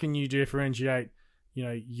how can you differentiate,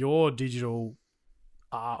 your digital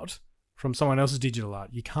art from someone else's digital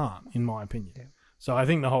art? You can't, in my opinion. Yeah. So I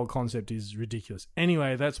think the whole concept is ridiculous.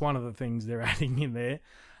 Anyway, that's one of the things they're adding in there.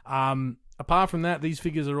 Apart from that, these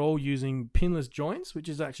figures are all using pinless joints, which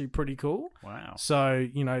is actually pretty cool. Wow. So,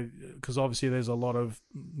 because obviously there's a lot of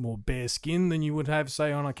more bare skin than you would have,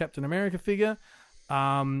 say, on a Captain America figure.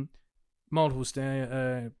 Multiple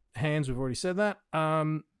hands, we've already said that.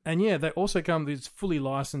 And yeah, they also come, it's fully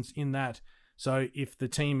licensed in that. So if the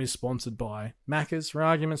team is sponsored by Macca's, for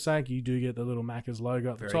argument's sake, you do get the little Macca's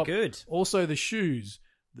logo at the top. Very good. Also the shoes.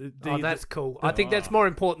 That's cool. I think that's more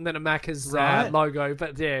important than a Macca's logo,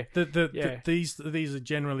 but yeah. These are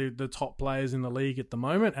generally the top players in the league at the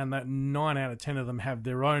moment, and that 9 out of 10 of them have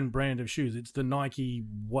their own brand of shoes. It's the Nike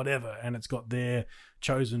whatever, and it's got their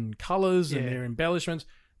chosen colours and their embellishments.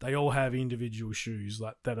 They all have individual shoes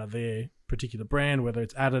that are their particular brand, whether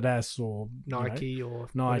it's Adidas or Nike or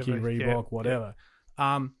Nike, whatever. Reebok, whatever.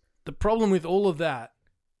 The problem with all of that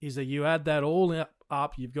is that you add that all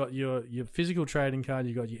up, you've got your physical trading card,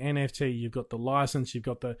 you've got your NFT, you've got the license, you've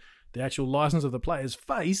got the actual license of the player's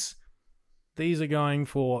face. These are going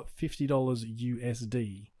for $50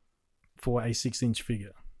 USD for a 6-inch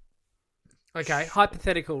figure. Okay,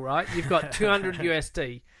 hypothetical, right? You've got 200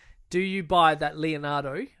 USD. Do you buy that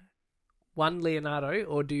one Leonardo,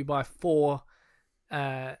 or do you buy 4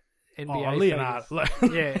 NBA Leonardo.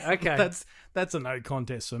 Yeah, okay. That's a no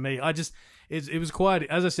contest for me. It was quite,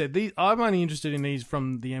 as I said, I'm only interested in these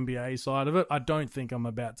from the NBA side of it. I don't think I'm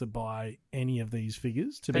about to buy any of these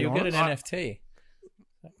figures, to be honest. You'll get an NFT.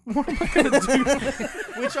 What am I going to do?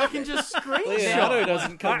 Which I can just screenshot. Leonardo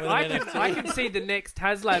doesn't come with an NFT. I can see the next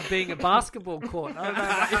HasLab being a basketball court.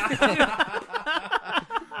 I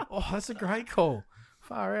Oh, that's a great call.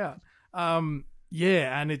 Far out.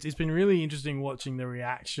 Yeah, and it's been really interesting watching the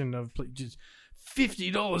reaction of just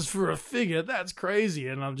 $50 for a figure. That's crazy.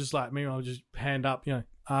 And I'm just like, I'll just hand up,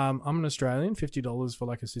 I'm an Australian. $50 for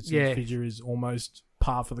like a 6-inch figure is almost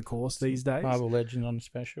par for the course these days. Marvel Legend on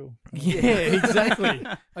special. Yeah, exactly.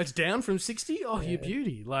 It's down from 60. Oh, you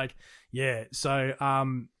beauty. So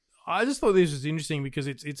I just thought this was interesting because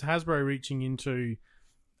it's Hasbro reaching into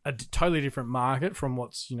a totally different market from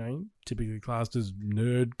what's, typically classed as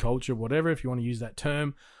nerd culture, whatever, if you want to use that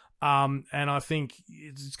term. And I think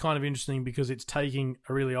it's kind of interesting because it's taking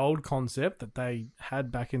a really old concept that they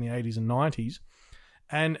had back in the 80s and 90s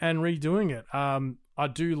and redoing it. I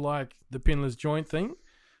do like the pinless joint thing.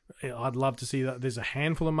 I'd love to see that. There's a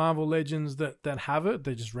handful of Marvel Legends that have it.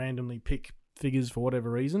 They just randomly pick figures for whatever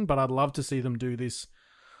reason, but I'd love to see them do this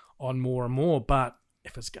on more and more. But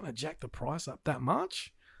if it's going to jack the price up that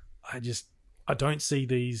much, I don't see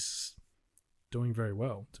these doing very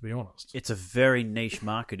well, to be honest. It's a very niche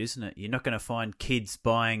market, isn't it? You're not going to find kids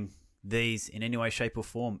buying these in any way, shape or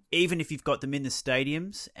form. Even if you've got them in the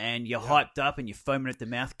stadiums and you're hyped up and you're foaming at the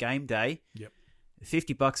mouth game day,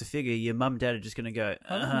 $50 a figure, your mum and dad are just going to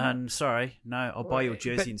go, sorry, no, I'll buy your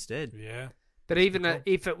jersey instead. Yeah. But even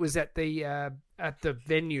if it was at the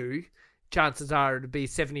venue, chances are it'd be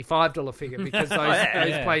 $75 figure because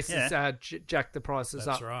those places jack the prices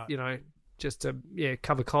up. Right. Just to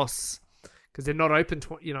cover costs because they're not open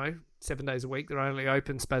 7 days a week. They're only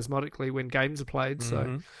open spasmodically when games are played.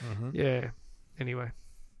 So anyway,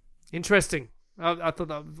 interesting. I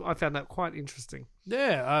found that quite interesting.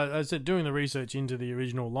 Yeah, I said doing the research into the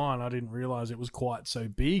original line, I didn't realize it was quite so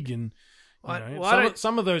big, and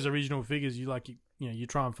some of those original figures you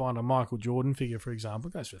try and find a Michael Jordan figure, for example,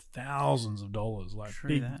 it goes for thousands of dollars,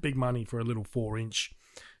 big money for a little 4-inch.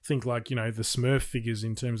 Think the Smurf figures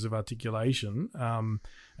in terms of articulation, and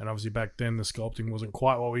obviously back then the sculpting wasn't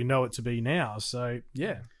quite what we know it to be now. So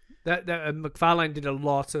yeah, that McFarlane did a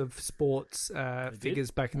lot of sports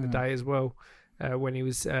figures back in the day as well. When he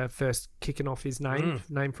was first kicking off his name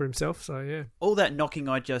for himself. So, yeah. All that knocking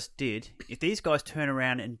I just did, if these guys turn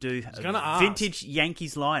around and do a vintage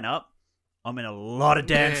Yankees lineup, I'm in a lot of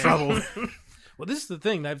damn trouble. Well, this is the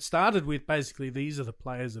thing. They've started with basically these are the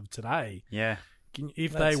players of today. Yeah.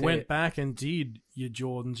 If they went back and did your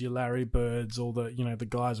Jordans, your Larry Birds, all the the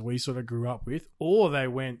guys we sort of grew up with, or they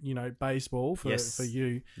went baseball for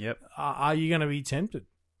you. Yep. Are you going to be tempted?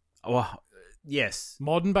 Well, Yes.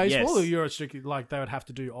 Modern baseball, Yes. or you're strictly like they would have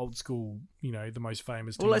to do old school, the most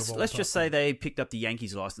famous team Well, of all let's time. just say they picked up the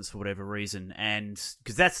Yankees license for whatever reason, and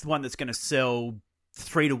because that's the one that's going to sell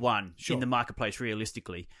 3-1 Sure. in the marketplace.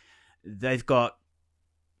 Realistically, they've got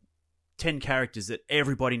 10 characters that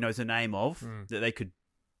everybody knows the name of that they could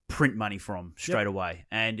print money from straight away,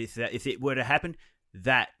 and if it were to happen,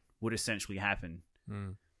 that would essentially happen.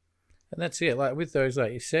 And that's it. Like with those,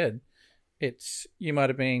 like you said, you might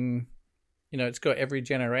have been, it's got every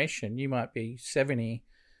generation. You might be 70,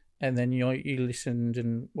 and then you listened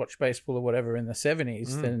and watched baseball or whatever in the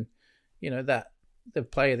 70s. Then, that the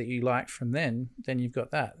player that you liked from then you've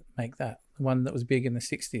got that. Make that the one that was big in the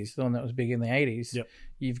 60s, the one that was big in the 80s. Yep.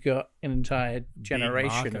 You've got an entire generation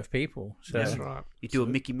market. of people. So That's right. You do a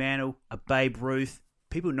Mickey Mantle, a Babe Ruth.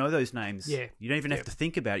 People know those names. Yeah. You don't even have to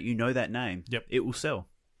think about it. You know that name. Yep. It will sell.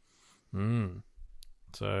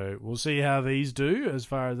 So we'll see how these do as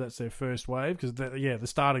far as that's their first wave, because the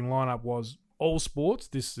starting lineup was all sports.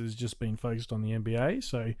 This has just been focused on the NBA,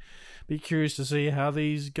 so be curious to see how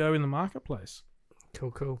these go in the marketplace.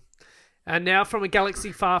 Cool. And now from a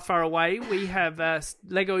galaxy far, far away, we have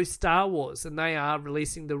Lego Star Wars, and they are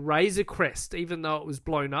releasing the Razor Crest, even though it was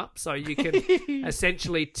blown up, so you can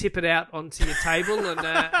essentially tip it out onto your table. And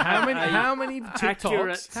how many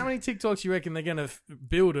TikToks you reckon they're going to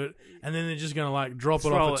build it, and then they're just going to like drop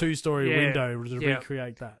it off a 2-story window to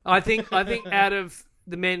recreate that? I think out of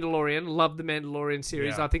The Mandalorian, love The Mandalorian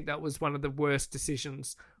series. Yeah. I think that was one of the worst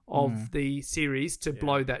decisions of the series to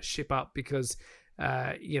blow that ship up, because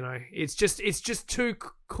it's just too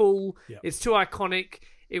cool. Yep. It's too iconic.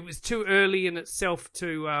 It was too early in itself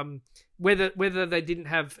to whether they didn't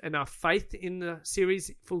have enough faith in the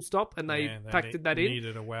series, full stop, and they factored that in.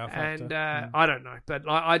 Needed a wow factor. And I don't know, but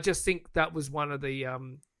I just think that was one of the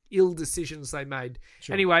ill decisions they made.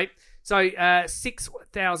 Sure. Anyway, so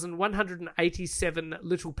 6,187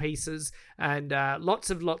 little pieces and lots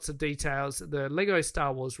of details. The Lego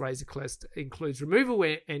Star Wars Razor Crest includes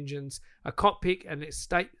removable engines, a cockpit, an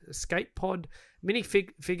escape pod, mini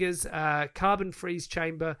figures, carbon freeze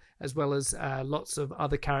chamber, as well as lots of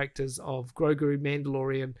other characters of Grogu,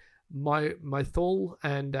 Mandalorian, Mythol,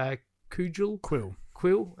 and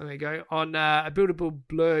Quill, and there you go, on a buildable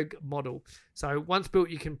Blurg model. So once built,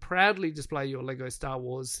 you can proudly display your Lego Star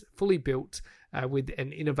Wars fully built with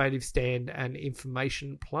an innovative stand and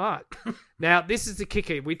information plaque. Now, this is the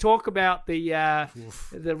kicker. We talk about the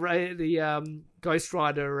Ghost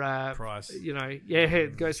Rider price.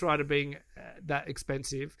 Ghost Rider being that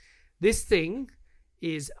expensive. This thing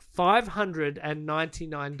is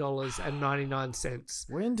 $599.99.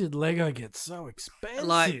 When did Lego get so expensive?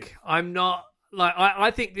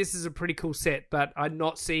 I think this is a pretty cool set, but I'm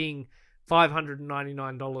not seeing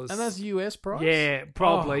 $599. And that's US price? Yeah,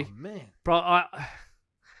 probably. Oh, man.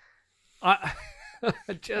 I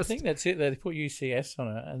think that's it. They put UCS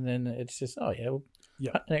on it, and then it's just an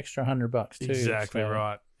extra $100 too. Exactly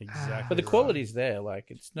right. But the quality's there. Like,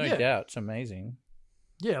 it's no doubt, it's amazing.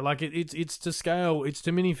 Yeah, like it's to scale. It's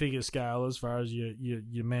to minifigure scale as far as your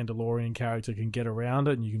Mandalorian character can get around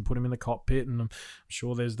it, and you can put him in the cockpit, and I'm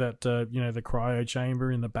sure there's that the cryo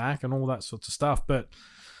chamber in the back and all that sorts of stuff. But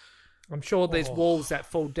I'm sure there's walls that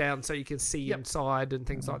fall down so you can see inside and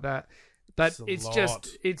things like that. But it's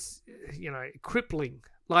crippling.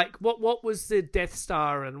 Like what was the Death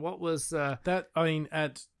Star and what was that? I mean,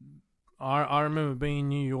 I remember being in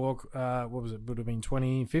New York. What was it? Would have been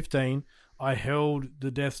 2015. I held the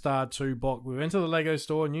Death Star 2 box. We went to the Lego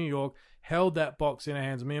store in New York, held that box in our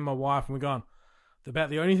hands, me and my wife, and we're going, about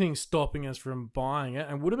the only thing stopping us from buying it,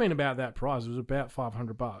 and would have been about that price, it was about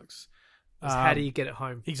 $500. How do you get it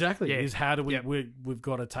home? Exactly. Is how do we've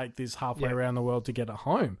got to take this halfway around the world to get it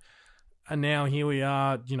home. And now here we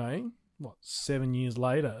are, 7 years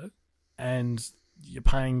later, and you're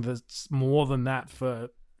paying more than that for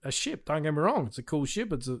a ship. Don't get me wrong, it's a cool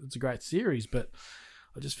ship, it's a great series, but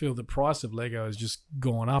I just feel the price of Lego has just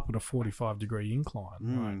gone up at a 45-degree incline.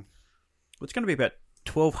 Right? Well, it's going to be about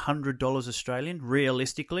 $1,200 Australian,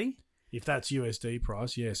 realistically. If that's USD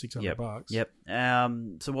price, $600. Yep.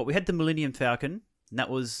 So we had the Millennium Falcon, and that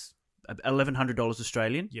was $1,100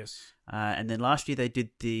 Australian. Yes. And then last year they did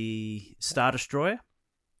the Star Destroyer,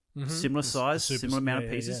 similar size, similar amount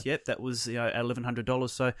of pieces. Yeah. Yep, that was $1,100.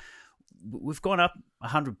 So we've gone up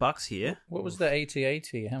 $100 here. What was the AT-AT?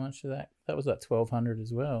 How much of that? That was like $1,200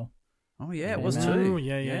 as well. Oh yeah, it was too.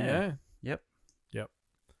 Yeah. Yep.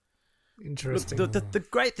 Interesting. The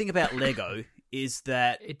great thing about Lego is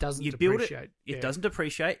that it doesn't you depreciate. build it. It doesn't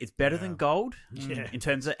depreciate. It's better than gold in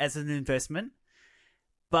terms of as an investment.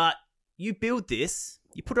 But you build this,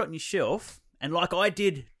 you put it on your shelf, and like I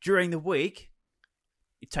did during the week,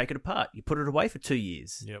 you take it apart, you put it away for 2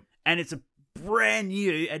 years. Yep. And it's a brand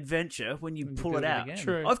new adventure when you pull it out.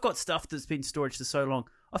 True. I've got stuff that's been storage for so long,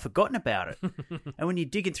 I've forgotten about it. And when you're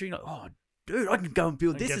digging through, you're like, oh, dude, I can go and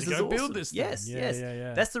build this. get This to is go awesome. build this thing. Yes, Yeah, yes.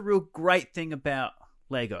 yeah. That's the real great thing about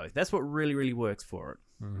Lego. That's what really, really works for it.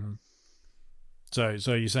 Mm-hmm.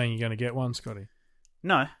 So you're saying you're going to get one, Scotty?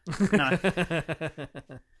 No. I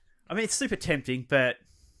mean, it's super tempting, but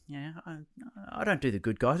yeah, I don't do the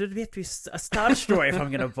good guys. It'd have to be a Star Destroyer if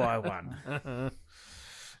I'm going to buy one.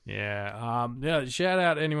 Yeah. Shout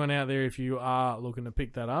out anyone out there if you are looking to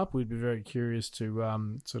pick that up. We'd be very curious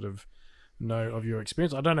to sort of know of your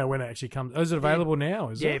experience. I don't know when it actually comes. Is it available now?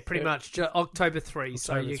 Is it? Pretty much October 3.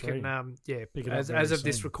 So October you 3. can Pick it up as very of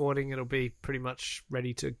this soon. recording, it'll be pretty much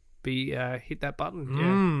ready to be hit that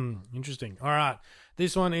button. Interesting. All right.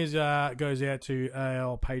 This one is goes out to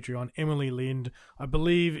our Patreon, Emily Lind. I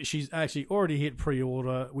believe she's actually already hit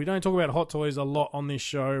pre-order. We don't talk about Hot Toys a lot on this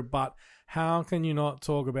show, but how can you not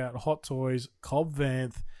talk about Hot Toys Cobb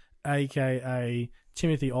Vanth, a.k.a.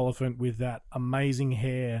 Timothy Oliphant, with that amazing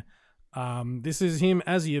hair? This is him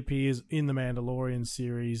as he appears in the Mandalorian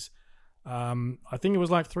series. I think it was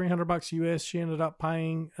like $300 US. She ended up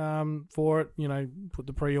paying for it. Put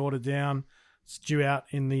the pre-order down. It's due out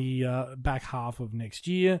in the back half of next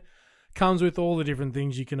year. Comes with all the different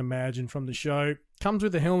things you can imagine from the show. Comes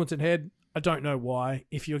with the helmeted head. I don't know why.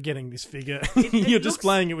 If you're getting this figure, you're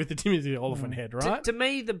displaying it with the Timothy Oliphant head, right? To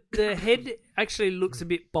me, the head actually looks a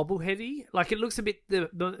bit bobbleheady. Like it looks a bit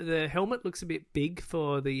the helmet looks a bit big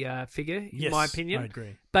for the figure, in my opinion. I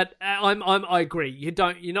agree. But I agree.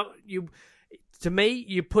 To me,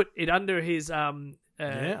 you put it under his under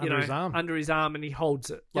his arm. under his arm, and he holds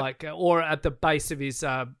it or at the base of his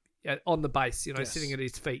on the base, sitting at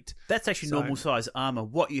his feet. That's actually normal size armor.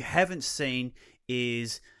 What you haven't seen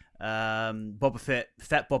is Boba Fett,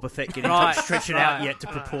 fat Boba Fett getting stretch it out yet to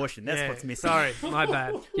proportion. That's what's missing. Sorry, my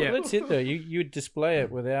bad. Yeah, Well, that's it though. You display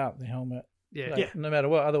it without the helmet. yeah. Like, no matter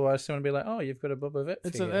what. Otherwise, someone would be like, "Oh, you've got a Boba Fett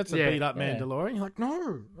figure." That's a Yeah. beat up Yeah. Mandalorian. You're like,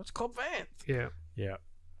 no, that's Cobb Vanth. Yeah. Yeah.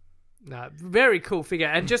 No, very cool figure.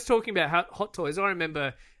 And just talking about Hot Toys, I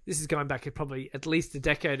remember this is going back probably at least a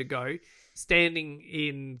decade ago, standing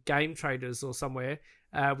in Game Traders or somewhere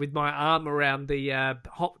with my arm around the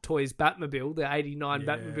Hot Toys Batmobile, the '89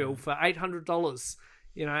 Batmobile, for $800.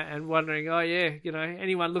 And wondering,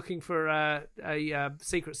 anyone looking for a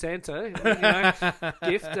Secret Santa,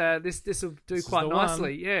 gift, this will do quite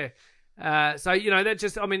nicely. Yeah. That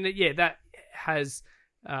has.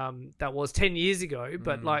 That was 10 years ago,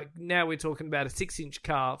 but now we're talking about a 6-inch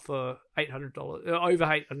car for $800, over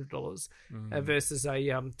 $800, versus a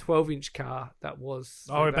 12-inch car that was.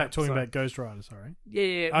 Oh, we're back talking about Ghost Rider. Sorry.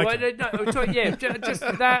 Yeah. Okay. We're talking, just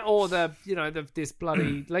that, or this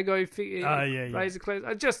bloody Lego figure, Razor Clay.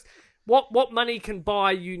 Just what money can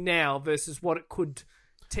buy you now versus what it could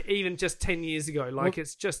even just 10 years ago.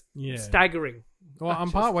 It's just staggering. Well,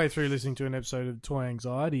 I'm partway through listening to an episode of Toy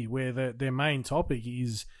Anxiety where their main topic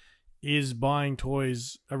is buying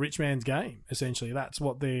toys a rich man's game. Essentially, that's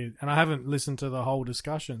what they're. And I haven't listened to the whole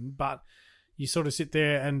discussion, but you sort of sit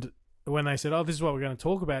there, and when they said, "Oh, this is what we're going to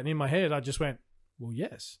talk about," and in my head, I just went, "Well,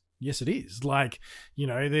 yes, it is." There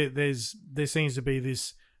seems to be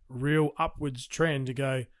this real upwards trend to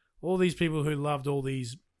go. All these people who loved all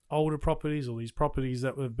these older properties, all these properties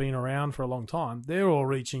that have been around for a long time, they're all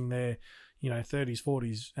reaching their 30s,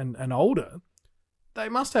 40s and older. They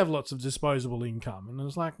must have lots of disposable income. And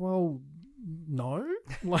it's like, well, no.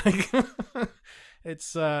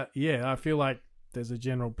 It's, I feel like there's a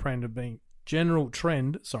general trend of being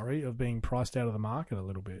priced out of the market a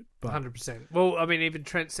little bit. But 100%. Well, I mean, even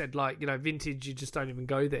Trent said, vintage, you just don't even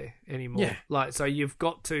go there anymore. Yeah. So you've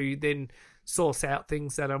got to then source out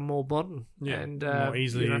things that are more modern and more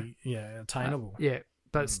easily attainable.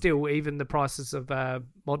 But still, even the prices of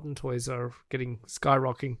modern toys are getting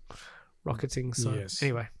rocketing. So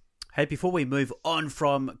anyway. Hey, before we move on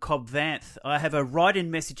from Cobb Vanth, I have a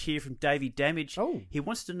write-in message here from Davey Damage. Oh. He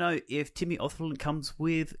wants to know if Timmy Oliphant comes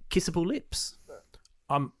with kissable lips.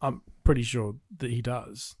 I'm pretty sure that he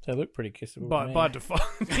does. They look pretty kissable. By default.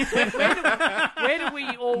 Where do we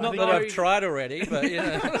all Not know? that I've tried already, but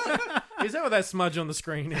Is that what that smudge on the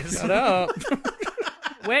screen is? Shut up.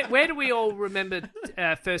 Where do we all remember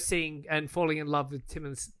first seeing and falling in love with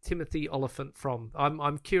Timothy Oliphant from?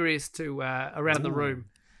 I'm curious to around the room.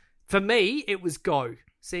 For me, it was Go.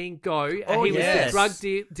 Seeing Go, he was the drug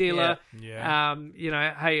dealer. Yeah.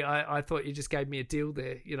 Hey, I thought you just gave me a deal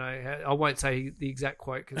there. I won't say the exact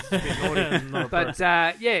quote because it's a bit naughty. But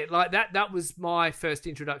that was my first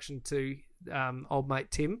introduction to old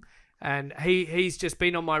mate Tim, and he's just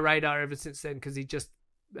been on my radar ever since then because he just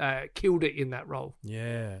killed it in that role.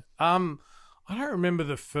 Yeah. I don't remember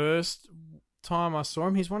the first time I saw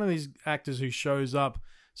him. He's one of these actors who shows up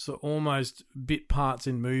so almost bit parts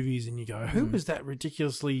in movies, and you go, "Who was that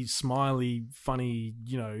ridiculously smiley, funny,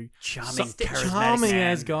 charming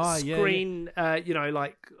as guy?" Screen,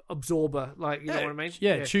 like absorber, like you know what I mean?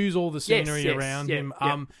 Yeah, choose all the scenery Yes, around yeah, him.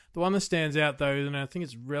 yeah. The one that stands out though, and I think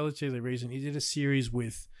it's relatively recent. He did a series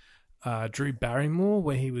with Drew Barrymore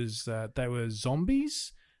where he was they were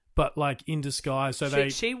zombies, but like in disguise. So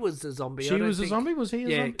she was a zombie. She was a zombie. Was he?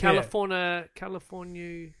 A zombie?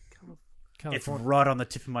 California. It's right on the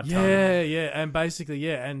tip of my tongue. Yeah, and basically,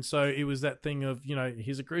 and so it was that thing of,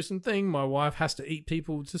 here's a gruesome thing, my wife has to eat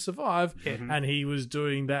people to survive, and he was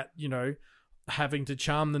doing that, having to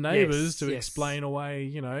charm the neighbors to explain away,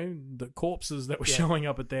 the corpses that were showing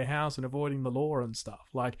up at their house and avoiding the law and stuff.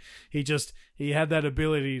 Like, he had that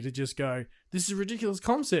ability to just go, this is a ridiculous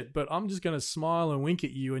concept, but I'm just going to smile and wink at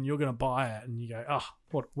you and you're going to buy it. And you go,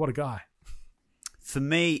 what a guy. For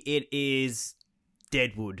me, it is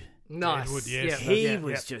Deadwood. Nice. Deadwood, yes. He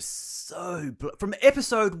was just so from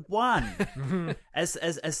episode 1 as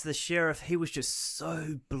the sheriff. He was just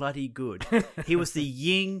so bloody good. He was the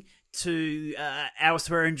yin to our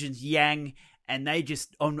Swearengen's yang, and they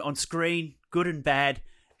just on screen, good and bad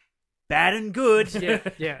and good.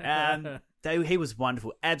 He was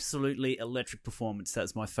wonderful. Absolutely electric performance.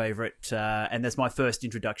 That's my favourite, and that's my first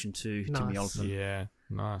introduction to Timmy Oliphant. Yeah,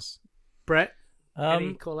 nice. Brett,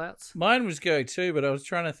 any call-outs? Mine was Go too, but I was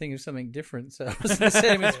trying to think of something different, so I was going to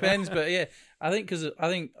say him as Ben's. But yeah, I think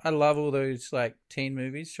I love all those like teen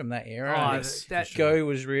movies from that era. Go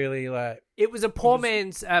was really like it was a poor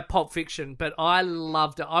man's Pulp Fiction, but I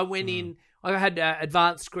loved it. I went in. I had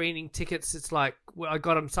advanced screening tickets. It's like I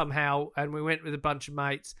got them somehow, and we went with a bunch of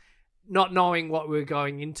mates, not knowing what we were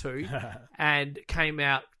going into, and came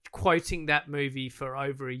out quoting that movie for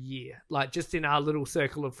over a year, like just in our little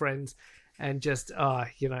circle of friends. And just, I've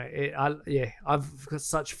got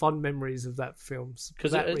such fond memories of that film.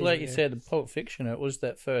 Because, like you said, Pulp Fiction, it was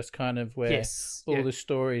that first kind of where all the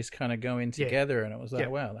stories kind of go in together, and it was like,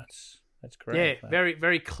 wow, that's great. Yeah, very,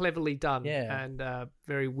 very cleverly done. Yeah. And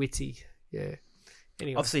very witty. Yeah.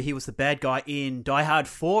 Anyway. Obviously, he was the bad guy in Die Hard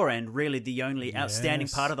 4, and really the only outstanding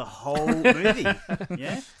part of the whole movie.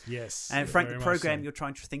 Yeah? Yes. And Frank, the program you're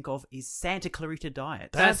trying to think of is Santa Clarita Diet.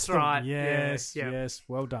 That's right. Yes.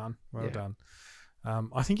 Well done. Well done.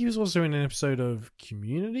 I think he was also in an episode of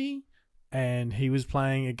Community, and he was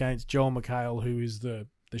playing against Joel McHale, who is the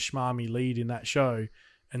schmarmy lead in that show.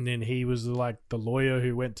 And then he was like the lawyer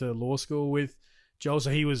who went to law school with Joel. So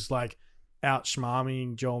he was like out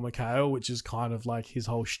schmarming Joel McHale, which is kind of like his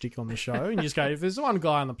whole shtick on the show. And you just go, if there's one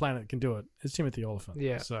guy on the planet that can do it, it's Timothy Oliphant.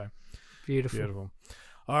 Yeah. So beautiful.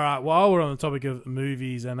 All right. While we're on the topic of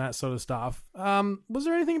movies and that sort of stuff, was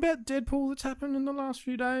there anything about Deadpool that's happened in the last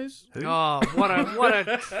few days? Who? Oh, what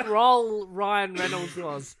a troll Ryan Reynolds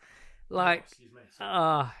was. Like,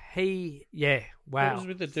 wow. What was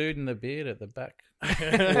with the dude in the beard at the back?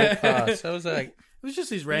 Past? I was like, it was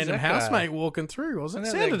just his random housemate walking through, wasn't it?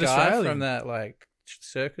 Isn't that Sounded guy Australian. from that like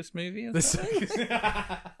circus movie or something?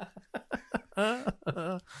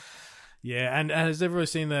 Yeah, and has everyone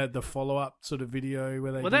seen the follow up sort of video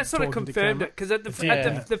where they? Well, that sort of confirmed it, because at the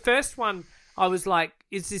first one, I was like,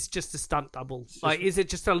 "Is this just a stunt double? Like, is it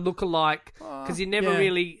just a lookalike?" Because you never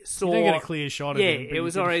really saw. You don't get a clear shot of him. Yeah, it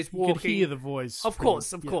was always walking. You could hear the voice. Of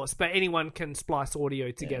course, but anyone can splice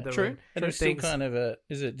audio together. True. And it's still kind of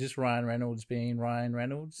is it just Ryan Reynolds being Ryan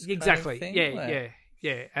Reynolds? Exactly. Kind of thing?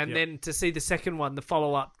 Yeah. And then to see the second one, the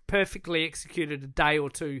follow up, perfectly executed a day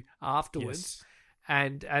or two afterwards. Yes.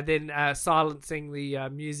 And then silencing the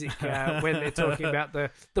music when they're talking about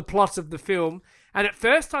the plot of the film. And at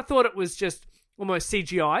first I thought it was just almost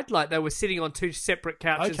CGI'd, like they were sitting on two separate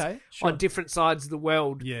couches on different sides of the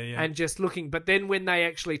world and just looking. But then when they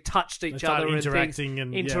actually touched each other and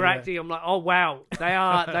interacting, I'm like, oh, wow, they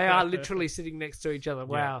are literally sitting next to each other.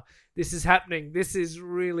 Wow, this is happening. This is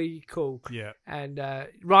really cool. Yeah. And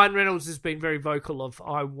Ryan Reynolds has been very vocal of,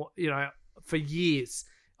 for years,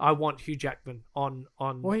 I want Hugh Jackman in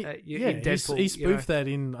Deadpool. He spoofed that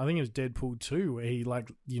in, I think it was Deadpool 2, where he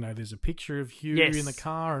there's a picture of Hugh in the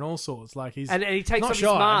car and all sorts. Like he's and he takes off his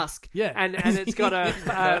mask, and it's got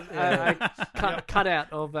a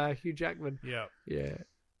cutout of Hugh Jackman. Yeah.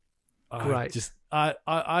 Great.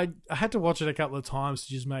 I had to watch it a couple of times to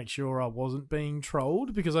just make sure I wasn't being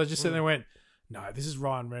trolled, because I just sat there and went, no, this is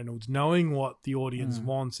Ryan Reynolds knowing what the audience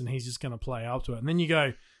wants, and he's just going to play up to it. And then you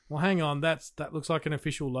go, well, hang on, that looks like an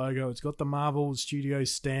official logo. It's got the Marvel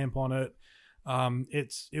Studios stamp on it.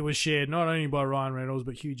 It was shared not only by Ryan Reynolds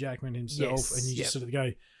but Hugh Jackman himself, and you just sort of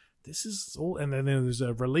go, this is all, and then there's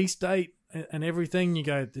a release date and everything. You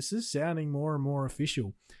go, this is sounding more and more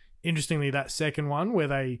official. Interestingly, that second one where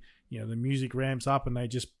they, the music ramps up and they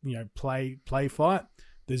just, play fight.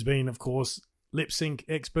 There's been, of course, lip sync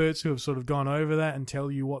experts who have sort of gone over that and tell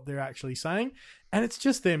you what they're actually saying, and it's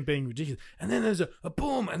just them being ridiculous. And then there's a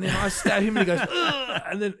boom, and then I stab him and he goes, ugh!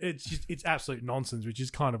 And then it's absolute nonsense, which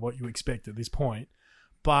is kind of what you expect at this point.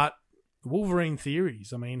 But Wolverine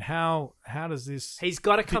theories. I mean, how does this? He's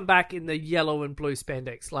got to come back in the yellow and blue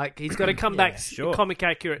spandex. Like, he's got to come back comic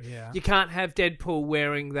accurate. Yeah. You can't have Deadpool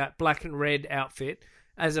wearing that black and red outfit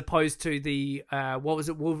as opposed to the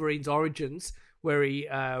Wolverine's Origins, where he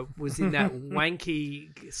was in that wanky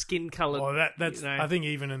skin-coloured... Well, that's I think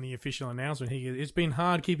even in the official announcement, it's been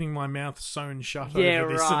hard keeping my mouth sewn shut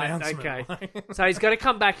over this announcement. Okay. So he's got to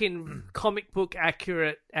come back in comic book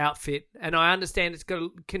accurate outfit, and I understand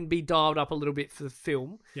can be dialed up a little bit for the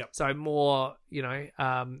film. Yep. So more,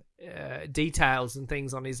 details and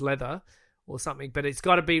things on his leather or something, but it's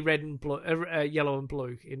got to be red and blue, yellow and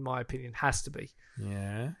blue, in my opinion. Has to be.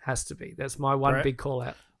 Yeah. Has to be. That's my one big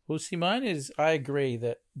call-out. Well, see, mine is, I agree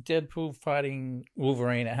that Deadpool fighting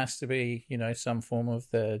Wolverine, it has to be, some form of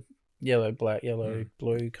the yellow, black, yellow,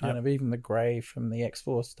 blue, kind of, even the grey from the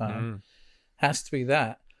X-Force time. Has to be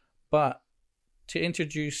that. But to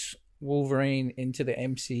introduce Wolverine into the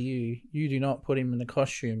MCU, you do not put him in the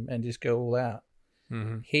costume and just go all out.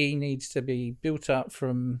 Mm-hmm. He needs to be built up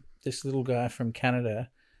from this little guy from Canada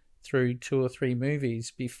through 2 or 3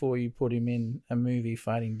 movies before you put him in a movie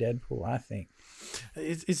fighting Deadpool, I think.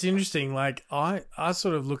 It's interesting. Like, I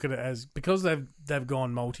sort of look at it as, because they've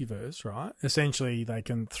gone multiverse, right? Essentially, they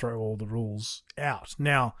can throw all the rules out.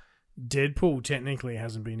 Now, Deadpool technically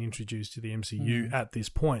hasn't been introduced to the MCU at this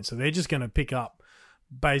point, so they're just going to pick up,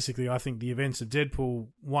 basically, I think the events of Deadpool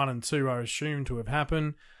 1 and 2 are assumed to have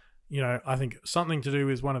happened. I think something to do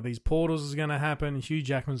with one of these portals is going to happen. Hugh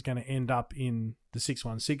Jackman's going to end up in the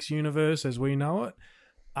 616 universe as we know it.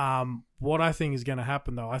 What I think is going to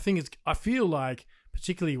happen, though, I feel like,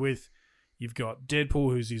 particularly with, you've got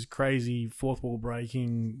Deadpool, who's this crazy fourth wall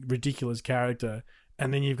breaking, ridiculous character,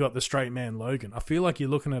 and then you've got the straight man Logan. I feel like you're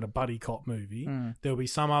looking at a buddy cop movie. There'll be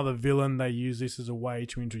some other villain. They use this as a way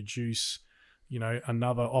to introduce,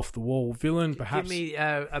 another off the wall villain. Perhaps give me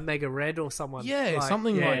a Mega Red or someone. Yeah,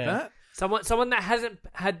 something like that. Someone that hasn't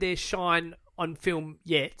had their shine on film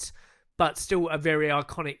yet, but still a very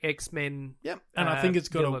iconic X-Men. Yep, and I think it's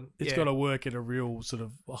got to work at a real sort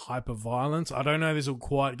of hyper violence. I don't know if this will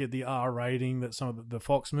quite get the R rating that some of the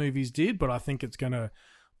Fox movies did, but I think it's going to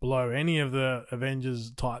below any of the Avengers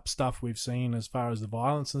type stuff we've seen as far as the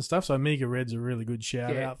violence and stuff. So Mega Red's a really good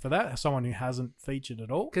shout out for that. Someone who hasn't featured at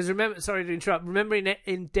all. Because sorry to interrupt. Remember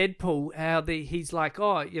in Deadpool how he's like,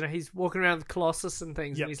 he's walking around with Colossus and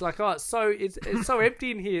things, and he's like, it's so empty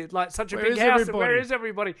in here, like such a big house. And where is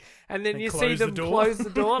everybody? And then you see them close the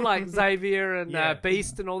door, like Xavier and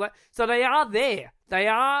Beast and all that. So they are there. They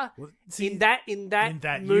are in that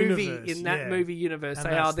movie universe, movie universe.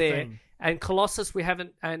 And they are there. And Colossus, we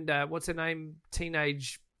haven't, and what's her name?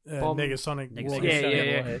 Teenage Bomb. Negasonic.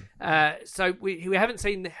 Yeah. So we haven't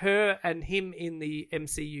seen her and him in the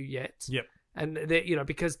MCU yet. Yep. And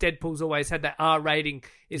because Deadpool's always had that R rating,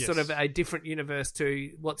 is sort of a different universe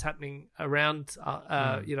to what's happening around,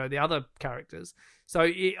 the other characters. So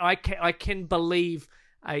I can believe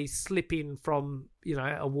a slip in from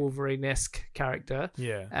a Wolverine-esque character,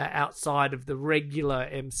 outside of the regular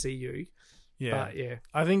MCU. Yeah. But, yeah.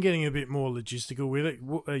 I think getting a bit more logistical with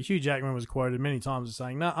it. Hugh Jackman was quoted many times as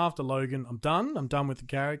saying, after Logan, I'm done. I'm done with the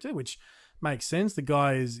character, which makes sense. The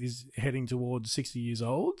guy is heading towards 60 years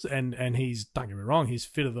old, and he's, don't get me wrong, he's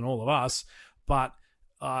fitter than all of us. But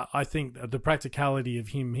I think the practicality of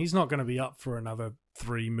him, he's not going to be up for another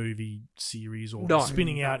 3-movie series or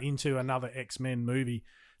spinning out into another X-Men movie.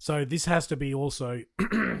 So this has to be also,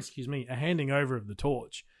 a handing over of the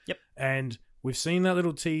torch. Yep. And we've seen that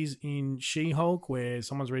little tease in She-Hulk where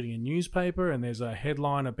someone's reading a newspaper and there's a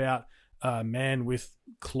headline about a man with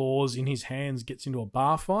claws in his hands gets into a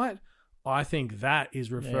bar fight. I think that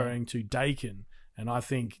is referring to Daken. And I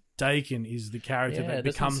think Daken is the character that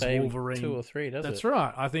becomes Wolverine. 2 or 3, does it? That's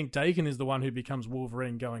right. I think Daken is the one who becomes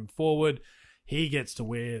Wolverine going forward. He gets to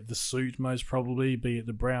wear the suit most probably, be it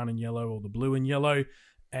the brown and yellow or the blue and yellow.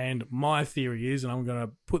 And my theory is, and I'm going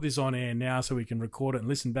to put this on air now so we can record it and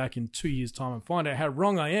listen back in 2 years' time and find out how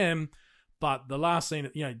wrong I am, but the last scene,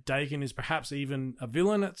 Daken is perhaps even a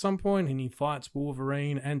villain at some point, and he fights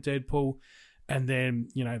Wolverine and Deadpool, and then,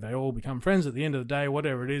 they all become friends at the end of the day,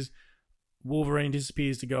 whatever it is. Wolverine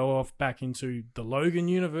disappears to go off back into the Logan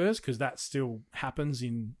universe, because that still happens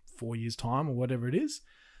in 4 years' time or whatever it is.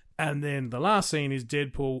 And then the last scene is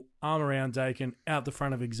Deadpool, arm around Dakin, out the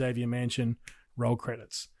front of Xavier Mansion, roll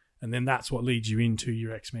credits. And then that's what leads you into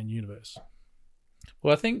your X-Men universe.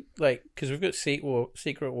 Well, I think, because we've got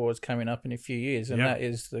Secret Wars coming up in a few years, and that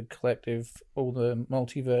is the collective, all the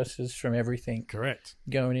multiverses from everything. Correct.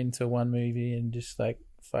 Going into one movie and just,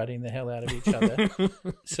 fighting the hell out of each other.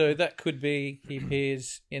 So that could be, he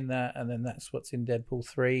appears in that, and then that's what's in Deadpool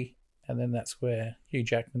 3, and then that's where Hugh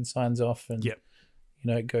Jackman signs off, and,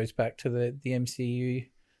 it goes back to the MCU,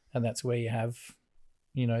 and that's where you have,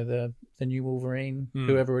 the new Wolverine,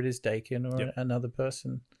 whoever it is, Dakin, or another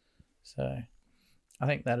person. So I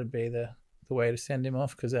think that'd be the way to send him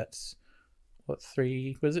off, because that's,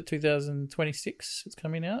 2026 it's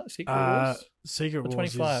coming out? Secret Wars? Secret Wars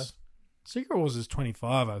 25. Secret Wars is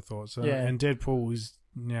 25, I thought. So, and Deadpool is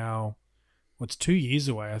now, 2 years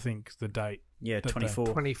away, I think, the date. Yeah, 24.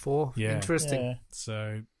 24. Yeah. Interesting.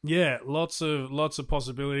 Yeah. So, lots of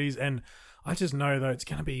possibilities. And I just know, though, it's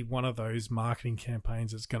going to be one of those marketing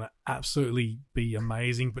campaigns that's going to absolutely be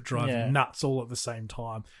amazing, but drive you nuts all at the same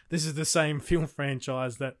time. This is the same film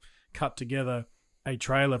franchise that cut together a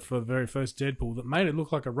trailer for the very first Deadpool that made it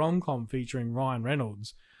look like a rom-com featuring Ryan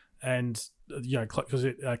Reynolds. And, because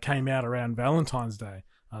it came out around Valentine's Day.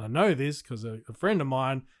 And I know this because a friend of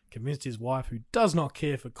mine convinced his wife, who does not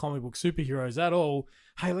care for comic book superheroes at all,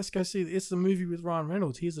 hey, let's go see this. It's a movie with Ryan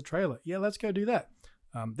Reynolds. Here's the trailer. Yeah, let's go do that.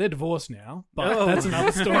 They're divorced now, but that's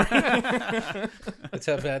another story. That's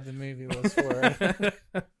how bad the movie was for her.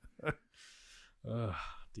 Oh,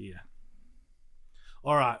 dear.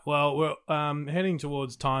 All right. Well, we're heading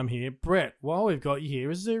towards time here. Brett, while we've got you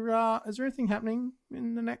here, is there anything happening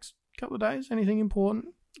in the next couple of days? Anything important?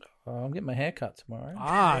 I'm getting my hair cut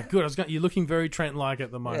tomorrow. Good. You're looking very Trent-like at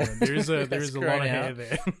the moment. There is a lot of hair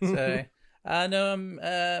there. So, no,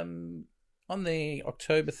 I'm on the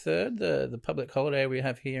October 3rd, the public holiday we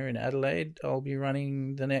have here in Adelaide. I'll be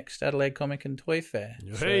running the next Adelaide Comic and Toy Fair.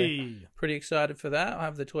 Hey, so, pretty excited for that. I'll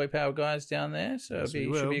have the Toy Power guys down there, so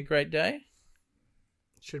should be a great day.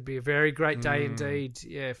 Should be a very great day indeed.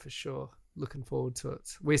 Yeah, for sure. Looking forward to it.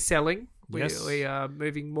 We're selling. Yes. We are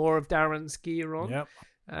moving more of Darren's gear on. Yep.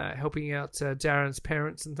 Helping out Darren's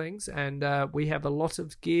parents and things. And we have a lot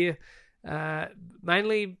of gear,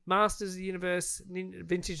 mainly Masters of the Universe,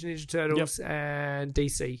 Vintage Ninja Turtles, and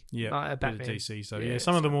DC. Yeah, Batman. DC. So,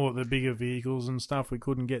 some of the bigger vehicles and stuff we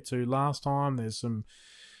couldn't get to last time. There's some...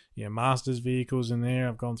 Masters vehicles in there.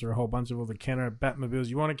 I've gone through a whole bunch of all the Kenner Batmobiles.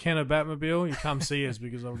 You want a Kenner Batmobile? You come see us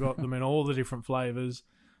because I've got them in all the different flavors.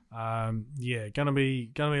 Gonna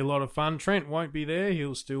be a lot of fun. Trent won't be there.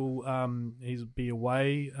 He'll still he'll be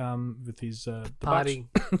away with his partying.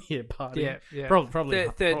 Partying. Yeah. Probably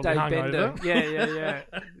third day bender. Yeah.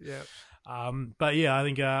 But I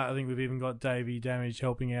think we've even got Davey Damage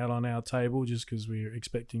helping out on our table just because we're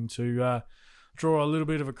expecting to draw a little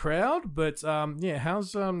bit of a crowd. But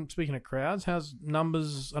how's speaking of crowds, how's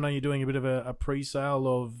numbers? I know you're doing a bit of a pre-sale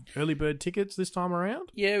of early bird tickets this time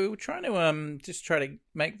around. Yeah, we were trying to just try to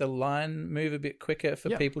make the line move a bit quicker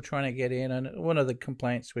for people trying to get in. And one of the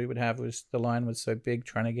complaints we would have was the line was so big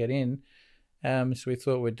trying to get in. So we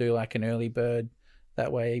thought we'd do like an early bird.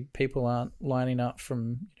 That way people aren't lining up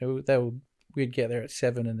from, we'd get there at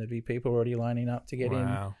 7 and there'd be people already lining up to get in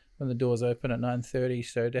when the doors open at 9:30.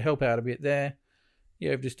 So to help out a bit there,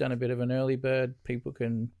 we've just done a bit of an early bird. People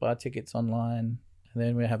can buy tickets online, and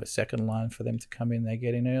then we have a second line for them to come in. They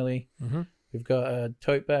get in early. Mm-hmm. We've got a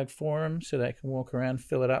tote bag for them so they can walk around,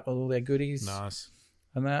 fill it up with all their goodies. Nice.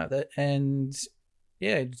 And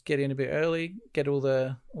just get in a bit early, get all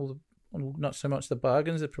the not so much the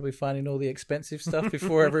bargains. They're probably finding all the expensive stuff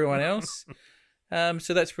before everyone else.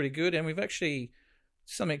 So that's pretty good. And we've actually,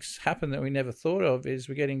 something's happened that we never thought of, is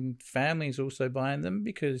we're getting families also buying them,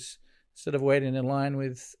 because instead of waiting in line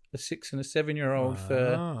with a 6 and a 7-year-old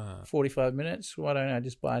for 45 minutes, why don't I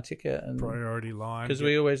just buy a ticket and priority line? Because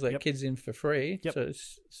we always let kids in for free,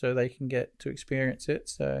 so they can get to experience it.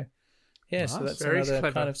 So nice. So that's another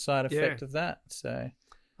clever kind of side effect of that. So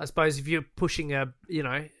I suppose if you're pushing a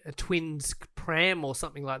twins pram or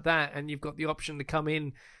something like that, and you've got the option to come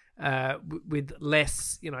in with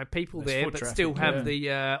less people there, but traffic, still have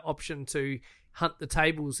the option to hunt the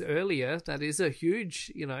tables earlier, that is a huge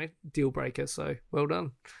deal breaker. So well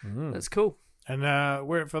done. That's cool. And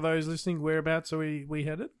where, for those listening, whereabouts are we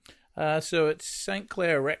headed? So it's St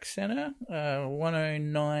Clair Rec Centre,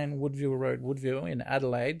 109 Woodville Road, Woodville in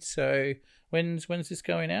Adelaide. So when's this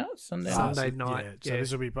going out? Sunday night. So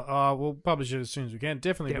this will be. We'll publish it as soon as we can.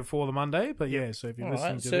 Definitely before the Monday. But so if you're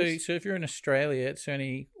listening to this, so if you're in Australia, it's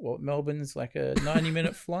only Melbourne's like a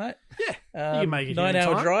 90-minute flight. can make it 9-hour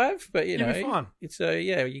anytime. drive, but you You'll know, be fine. So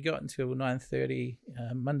yeah, you got until 9:30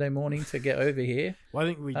 Monday morning to get over here. Well, I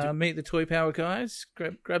think we do. Meet the Toy Power guys,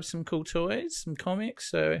 grab some cool toys, some comics.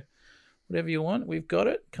 So whatever you want, we've got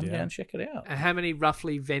it. Come down, check it out. And how many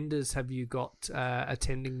roughly vendors have you got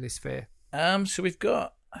attending this fair? So we've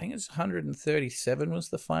got, I think it's 137 was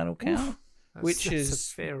the final count. Which is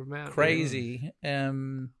a fair amount, crazy.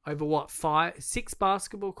 Over what, 6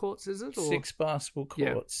 basketball courts, is it? Or? 6 basketball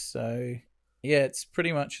courts. So yeah, it's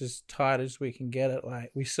pretty much as tight as we can get it.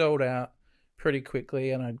 Like we sold out pretty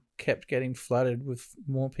quickly, and I kept getting flooded with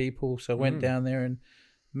more people. So I went down there and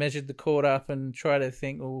measured the court up and tried to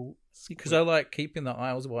think, well, because I like keeping the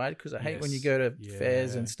aisles wide, because I hate when you go to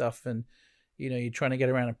fairs and stuff, and you know you're trying to get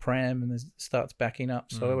around a pram and it starts backing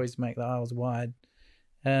up. So I always make the aisles wide.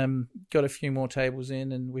 Got a few more tables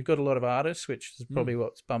in, and we've got a lot of artists, which is probably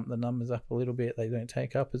what's bumped the numbers up a little bit. They don't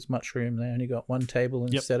take up as much room. They only got 1 table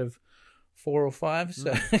instead of 4 or 5.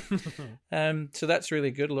 So, so that's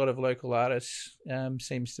really good. A lot of local artists.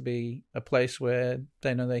 Seems to be a place where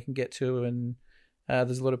they know they can get to, and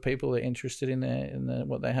there's a lot of people that are interested in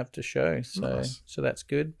what they have to show. So, so that's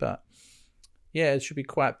good. But yeah, it should be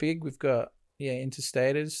quite big. We've got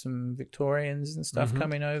interstaters, some Victorians and stuff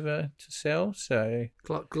coming over to sell. So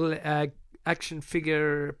action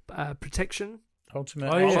figure protection.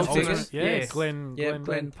 Ultimate.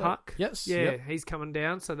 Glenn Puck. Yes. Yeah, he's coming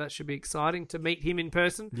down, so that should be exciting to meet him in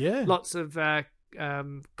person. Yeah. Lots of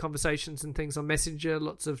conversations and things on Messenger,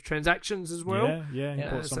 lots of transactions as well.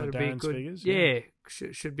 Yeah. So it'll be a good figures.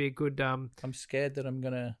 should be a good. I'm scared that I'm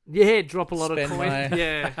gonna drop a lot of coin.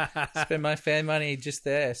 Spend my fan money just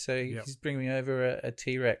there. So he's bringing me over a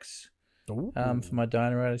T-Rex. For my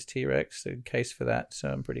Dino Riders T-Rex, a case for that. So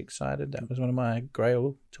I'm pretty excited. That was one of my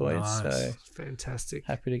Grail toys. Nice. So fantastic.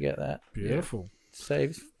 Happy to get that. Beautiful.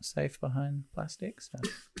 Safe behind plastic. So.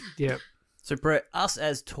 Yeah. So Brett, us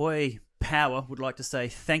as Toy Power would like to say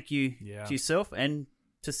thank you to yourself and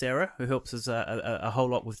to Sarah, who helps us a whole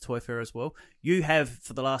lot with Toy Fair as well. You have,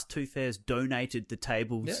 for the last 2 fairs, donated the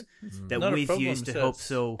tables that we've used to help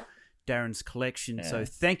sell Darren's collection. Yeah. So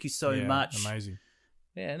thank you so much. Amazing.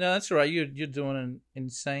 Yeah, no, that's all right. You're doing an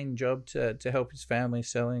insane job to help his family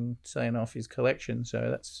selling off his collection. So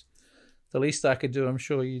that's the least I could do. I'm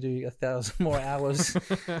sure you do 1,000 more hours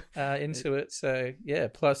into it. So yeah,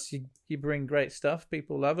 plus you bring great stuff.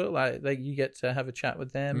 People love it. Like you get to have a chat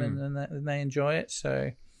with them and they enjoy it.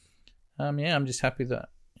 So I'm just happy that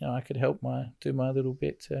I could help do my little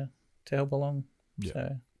bit to help along. Yeah.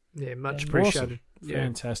 So much appreciated.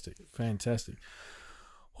 Awesome. Fantastic.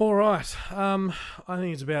 All right. I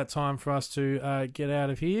think it's about time for us to get out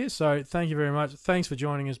of here. So thank you very much. Thanks for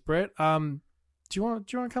joining us, Brett. Do you want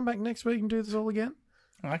to come back next week and do this all again?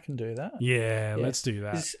 I can do that. Yeah, let's do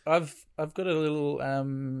that. I've got a little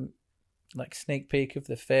sneak peek of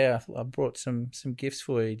the fair. I brought some gifts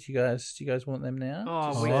for you. Do you guys want them now?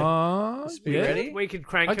 Oh, be ready. We could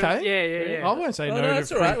crank okay. them. Yeah. I won't say no to that's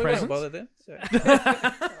free all right. presents. We won't bother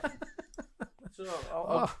then. So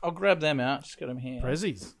I'll grab them out. Just got them here.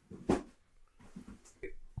 Prezzies.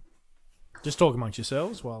 Just talk amongst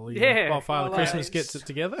yourselves while Father Christmas gets it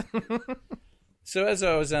together. So as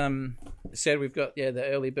I was said, we've got the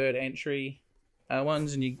early bird entry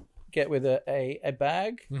ones, and you get with a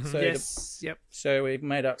bag. Mm-hmm. So we've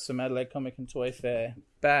made up some Adelaide Comic and Toy Fair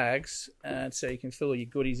bags, so you can fill all your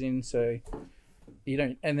goodies in. So you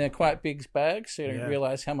don't, and they're quite big bags, so you don't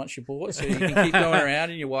realise how much you bought. So you can keep going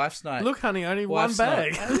around in your wife's night. Look, honey, only one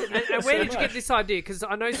bag. And where did you get this idea? Because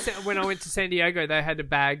I know when I went to San Diego, they had a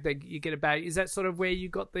bag. You get a bag. Is that sort of where you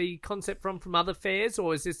got the concept from other fairs,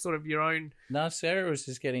 or is this sort of your own? No, Sarah was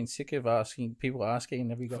just getting sick of have you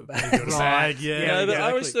got bags? Bag, But I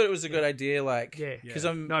always thought it was a good idea, because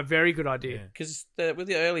very good idea. Because with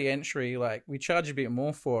the early entry, we charge a bit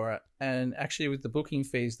more for it, and actually with the booking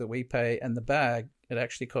fees that we pay and the bag, it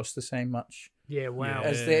actually costs the same much. Yeah, wow.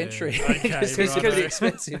 As the entry, because it's really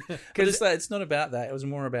expensive. Because it's not about that. It was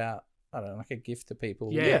more about, I don't know, like a gift to people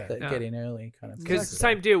that get in early kind of thing. Because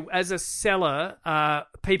same deal, as a seller,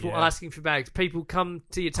 people asking for bags. People come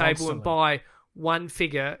to your table and buy one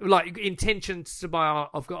figure, like intentions to buy,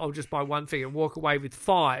 I'll just buy one figure and walk away with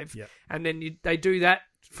 5. Yep. And then they do that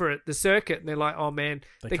for the circuit, and they're like, oh man,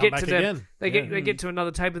 they come get to again. They get to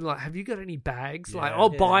another table and they're like, have you got any bags? I'll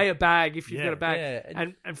buy a bag if you've got a bag.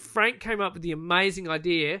 Yeah. And Frank came up with the amazing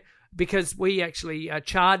idea, because we actually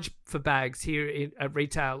charge for bags here at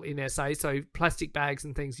retail in SA. So plastic bags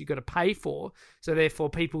and things you've got to pay for. So therefore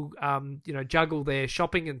people, juggle their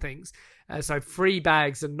shopping and things. So free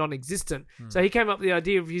bags are non-existent. So he came up with the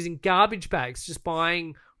idea of using garbage bags, just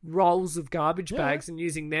buying rolls of garbage bags and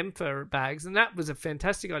using them for bags, and that was a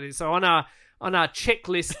fantastic idea. So on our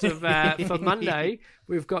checklist of for Monday,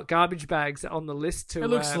 we've got garbage bags on the list. To it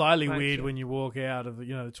looks slightly make weird sure. when you walk out of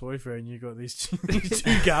the toy fair and you've got these two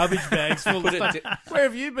garbage bags full of stuff. Where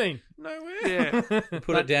have you been? Nowhere. Yeah,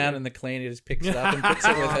 Put it down and the cleaner just picks it up and puts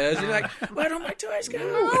it with hers. You're like, where do my toys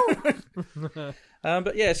go?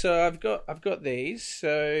 But yeah, so I've got these. So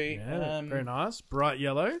very nice, bright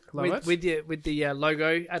yellow. Love it. with the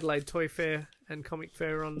logo, Adelaide Toy Fair and Comic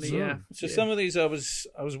Fair on the. So some of these I was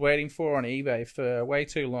waiting for on eBay for way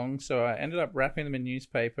too long, so I ended up wrapping them in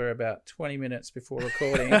newspaper about 20 minutes before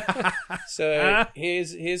recording. So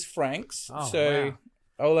here's Frank's. Oh, so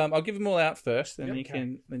wow. I'll give them all out first, then you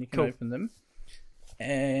can open them.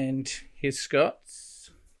 And here's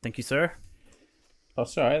Scott's. Thank you, sir. Oh,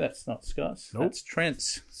 sorry, that's not Scott's. Nope. That's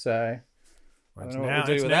Trent's. So I don't know what Now,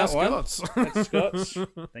 we'll do with that one. Scott's. That's Scott's.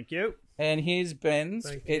 Thank you. And here's Ben's.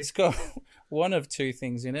 Thank you. It's got one of two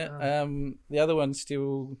things in it. The other one's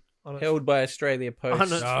still On its- held by Australia Post.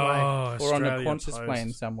 on its way. Or on a Australia Qantas Post.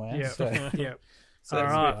 plane somewhere. Yeah, So, yeah. so All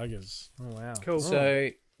that's right. Buggers. Oh wow. Cool. So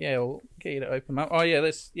yeah, we'll get you to open them up. Oh yeah,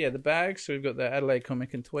 the bag. So we've got the Adelaide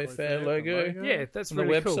Comic and Toy Fair Fair, logo the Yeah, that's on the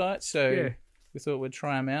really website. cool. So Yeah. we thought we'd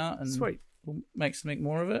try them out and Sweet. we'll make something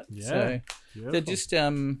more of it. Yeah. So Beautiful. they're just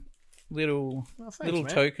little Oh, thanks, little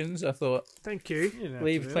man. tokens. I thought Thank you. You didn't have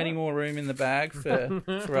leave to do plenty that. more room in the bag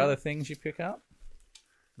for other things you pick up.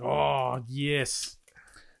 Oh yes.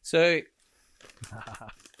 So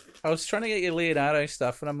I was trying to get you Leonardo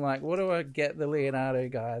stuff, and I'm like, what do I get the Leonardo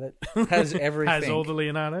guy that has everything? Has all the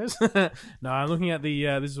Leonardos. No, I'm looking at the.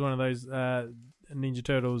 This is one of those Ninja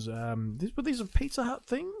Turtles. These are Pizza Hut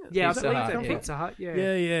thing. Yeah, I Pizza believe Hut, they're yeah. Pizza Hut.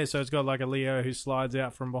 Yeah. Yeah. So it's got like a Leo who slides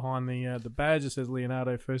out from behind the badge. It says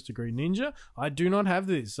Leonardo First Degree Ninja. I do not have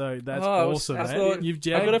this, so that's awesome. I man. thought,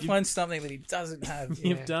 I've I've got to find something that he doesn't have.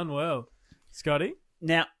 You've done well, Scotty.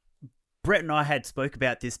 Now, Brett and I had spoke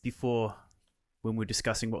about this before when we were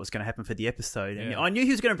discussing what was going to happen for the episode. And Yeah. I knew he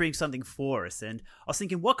was going to bring something for us. And I was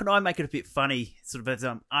thinking, what can I make it a bit funny, sort of as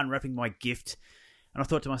I'm unwrapping my gift? And I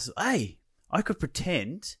thought to myself, hey, I could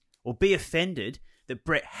pretend or be offended that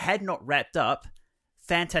Brett had not wrapped up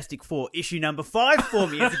Fantastic Four issue number 5 for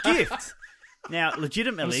me as a gift. Now, I'm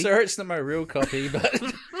legitimately, sorry it's not my real copy, but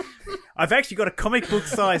I've actually got a comic book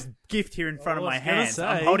sized gift here in front of I my was gonna hands.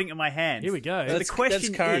 I'm say. holding it in my hands. Here we go. So the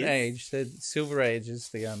question that's current is, age. The Silver Age is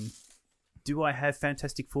the do I have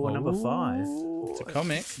Fantastic Four number 5? it's a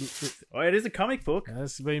comic. Oh, it is a comic book.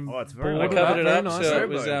 That's been Oh, it's very I boarded covered it very up nice. so Very it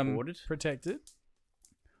was boarded. protected.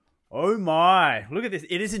 Oh my! Look at this.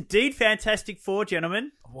 It is indeed Fantastic Four,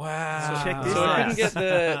 gentlemen. Wow. So check this So out. I couldn't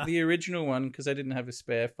get the original one because I didn't have a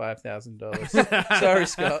spare $5,000. Sorry,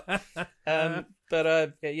 Scott.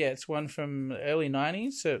 But yeah, it's one from early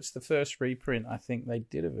 '90s, so it's the first reprint I think they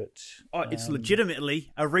did of it. Oh, it's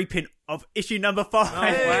legitimately a reprint of issue number 5.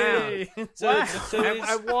 wow. So, And so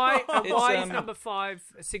it's- why is It's, number 5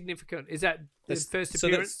 significant? Is that the This- first so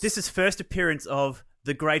appearance? This is first appearance of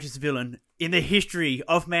the greatest villain in the history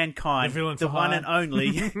of mankind, The villain the for one hire. and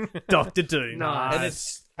only Doctor Doom. Nice. and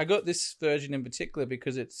it's I got this version in particular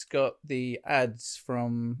because it's got the ads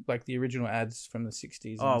from like the original ads from the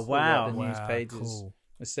 '60s. Oh, and still got wow. The news Wow, pages cool.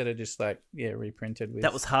 instead of just like reprinted with.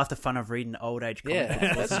 That was half the fun of reading old age comic yeah.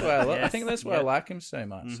 books, That's wasn't why it? I think that's why I Yeah. like him so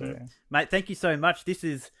much. So. Mate, thank you so much. This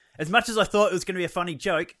is, as much as I thought it was going to be a funny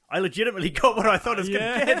joke, I legitimately got what I thought it was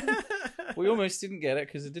going to get. We almost didn't get it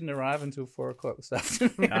because it didn't arrive until 4:00 this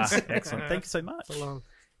afternoon. Excellent. Thank you so much.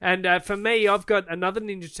 And for me, I've got another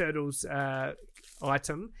Ninja Turtles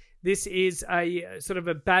item. This is a sort of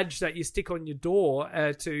a badge that you stick on your door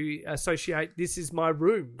to associate. This is my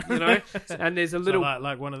room, you know. And there's a So little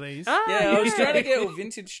like one of these. Yeah, I was trying to get all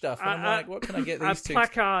vintage stuff, and I'm like, what can I get a these two?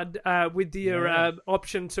 placard with your Yeah.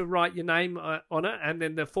 option to write your name on it, and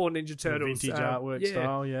then the 4 Ninja Turtles Vintage artwork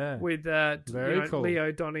style, yeah. with Very cool.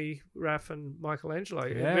 Leo, Donnie, Raph, and Michelangelo.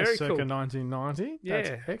 Yeah, Very circa cool. 1990. Yeah,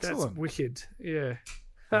 That's excellent. That's wicked. Yeah,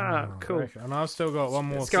 Oh, cool. okay. And I've still got one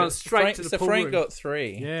more. It's going straight Frank, to the so pool Frank room. got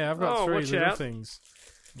 3. Yeah, I've got Oh, 3 watch little out. things.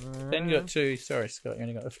 Ben got 2. Sorry, Scott, you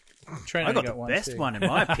only got. Trent I only got the one best too. one, in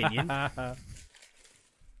my opinion.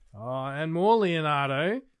 Oh, and more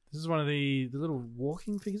Leonardo. This is one of the little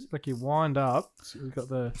walking figures, like you wind up. So we've got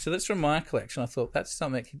the. So that's from my collection. I thought that's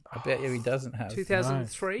something I bet you he doesn't have.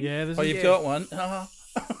 2003. Yeah, this Oh, is you've got one. Oh.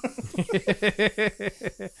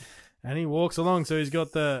 and he walks along, so he's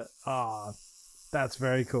got the. Ah, that's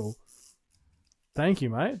very cool. Thank you,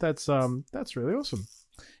 mate. That's really awesome.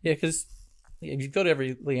 Yeah, because you've got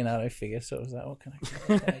every Leonardo figure, so it was like, what can I get?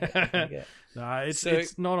 What can I get? What can I get? No, it's So-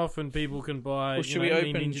 it's not often people can buy. Well, should you we know, any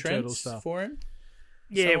open Ninja Turtle Trent's stuff. for him?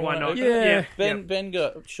 Yeah, why not? Yeah. Ben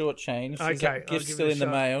got shortchanged. Okay, His I'll gift's give still it a in the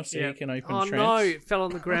shot. mail, so Yeah. you can open Oh Trent's. no, it fell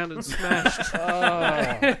on the ground and smashed.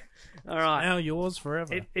 Oh. All right. Now yours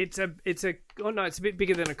forever. It's a bit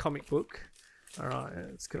bigger than a comic book. All right,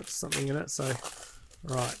 it's got something in it. So,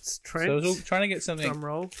 right, it's Trent. So I was all trying to get something Drum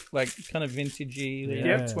roll. like kind of vintagey, you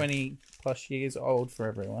Yeah. know, 20 plus years old for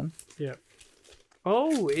everyone. Yeah.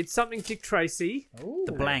 Oh, it's something Dick Tracy.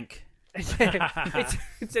 The blank. It's a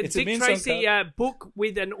It's a Dick Vince Tracy on book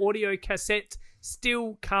with an audio cassette,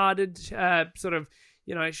 still carded, sort of,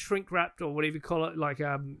 shrink wrapped or whatever you call it, like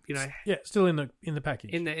Yeah, still in the package.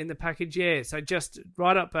 in the package. Yeah, so just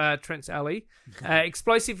right up Trent's alley.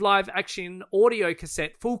 Explosive live action audio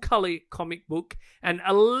cassette, full color comic book, and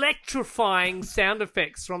electrifying sound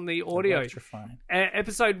effects from the audio. Electrifying.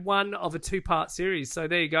 Episode 1 of a 2-part series. So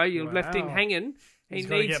there you go. You've left him hanging. He He's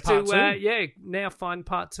gotta needs get part to, two. now find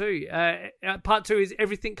part 2. Part 2 is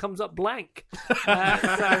everything comes up blank. So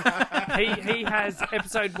he has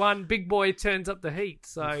episode 1. Big boy turns up the heat.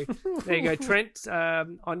 So there you go, Trent.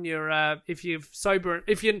 On your if you're sober,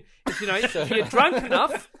 if you're drunk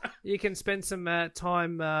enough, you can spend some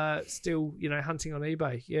time still hunting on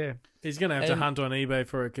eBay. Yeah. He's going to have to hunt on eBay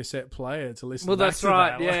for a cassette player to listen back that's to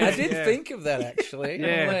right. that. Yeah. I did think of that actually.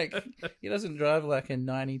 Yeah. I'm like, he doesn't drive like a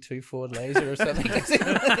 92 Ford Laser or something.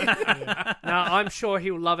 No, I'm sure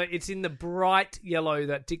he'll love it. It's in the bright yellow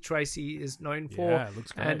that Dick Tracy is known for. Yeah, it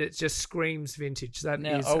looks great. And it just screams vintage. That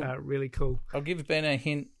Now, is really cool. I'll give Ben a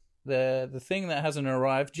hint. The thing that hasn't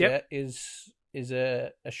arrived Yep. yet is a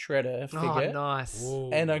shredder figure. Oh, nice.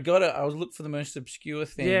 And I got it. I was looking for the most obscure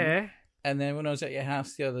thing. Yeah. And then when I was at your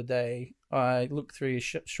house the other day, I looked through your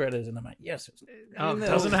shredders and I'm like, yes, it's Oh, in there.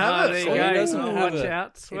 doesn't have it. There you So go. it doesn't Oh, have watch it.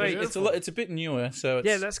 out. Sweet. It's a bit newer, so it's,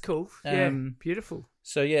 Yeah, that's cool. Beautiful.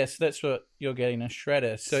 so yes, that's what you're getting, a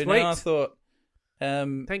shredder. So Sweet. now I thought,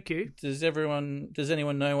 Thank you. does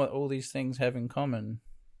anyone know what all these things have in common?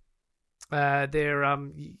 They're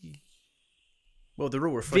Well, they're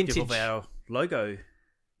all reflective of Vintage. our logo Yep,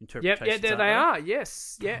 interpretation. yeah, there they are.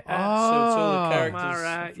 Yes, yeah. So it's all the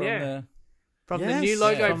characters from, from from the Yes, new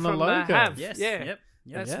logo from the from logo. Have. Yes. Yeah, Yep.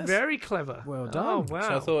 that's Yes. very clever. Well Oh done. wow!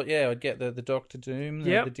 So I thought, I'd get the Doctor Doom,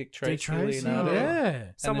 Yep. the Dick Tracy, Dick Tracy, Leonardo, yeah.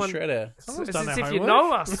 and Someone- the Shredder. Someone's It's done as their if you homework.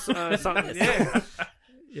 know us or something. Yeah,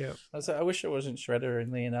 yeah. I was like, I wish it wasn't Shredder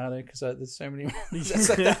and Leonardo because there's so many. That's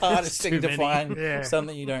like the hardest thing Too to many. find. Yeah.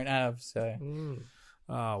 Something you don't have. So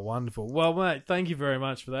Oh, wonderful. Well, mate, thank you very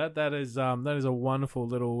much for that. That is a wonderful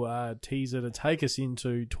little teaser to take us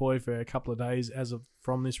into Toy Fair a couple of days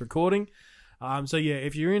from this recording. So yeah,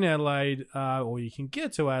 if you're in Adelaide, or you can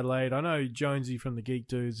get to Adelaide, I know Jonesy from the Geek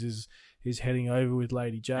Dudes is heading over with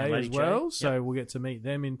Lady J And Lady as well, J, so we'll get to meet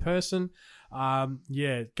them in person.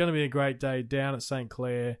 Yeah, going to be a great day down at St.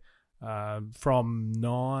 Clair. From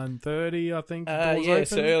 9:30, I think. Doors yeah. open.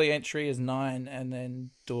 So early entry is 9, and then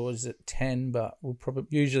doors at 10. But we'll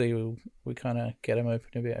we kind of get them open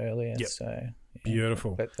a bit earlier. Yep. So yeah,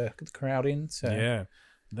 Beautiful. Let the crowd in. So Yeah,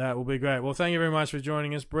 that will be great. Well, thank you very much for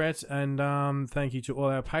joining us, Brett, and thank you to all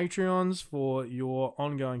our Patreons for your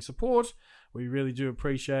ongoing support. We really do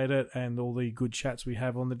appreciate it, and all the good chats we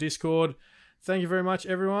have on the Discord. Thank you very much,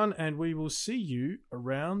 everyone, and we will see you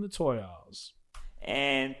around the toy aisles.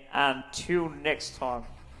 And until next time,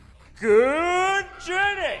 good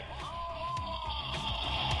journey!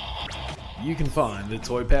 You can find the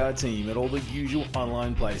Toy Power team at all the usual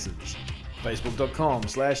online places.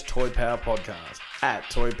 Facebook.com/Toy Power Podcast, at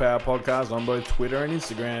Toy Power Podcast on both Twitter and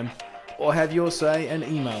Instagram, or have your say and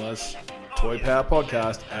email us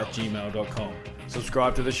toypowerpodcast@gmail.com.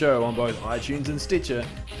 Subscribe to the show on both iTunes and Stitcher,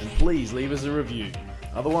 and please leave us a review.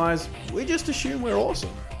 Otherwise, we just assume we're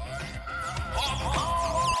awesome.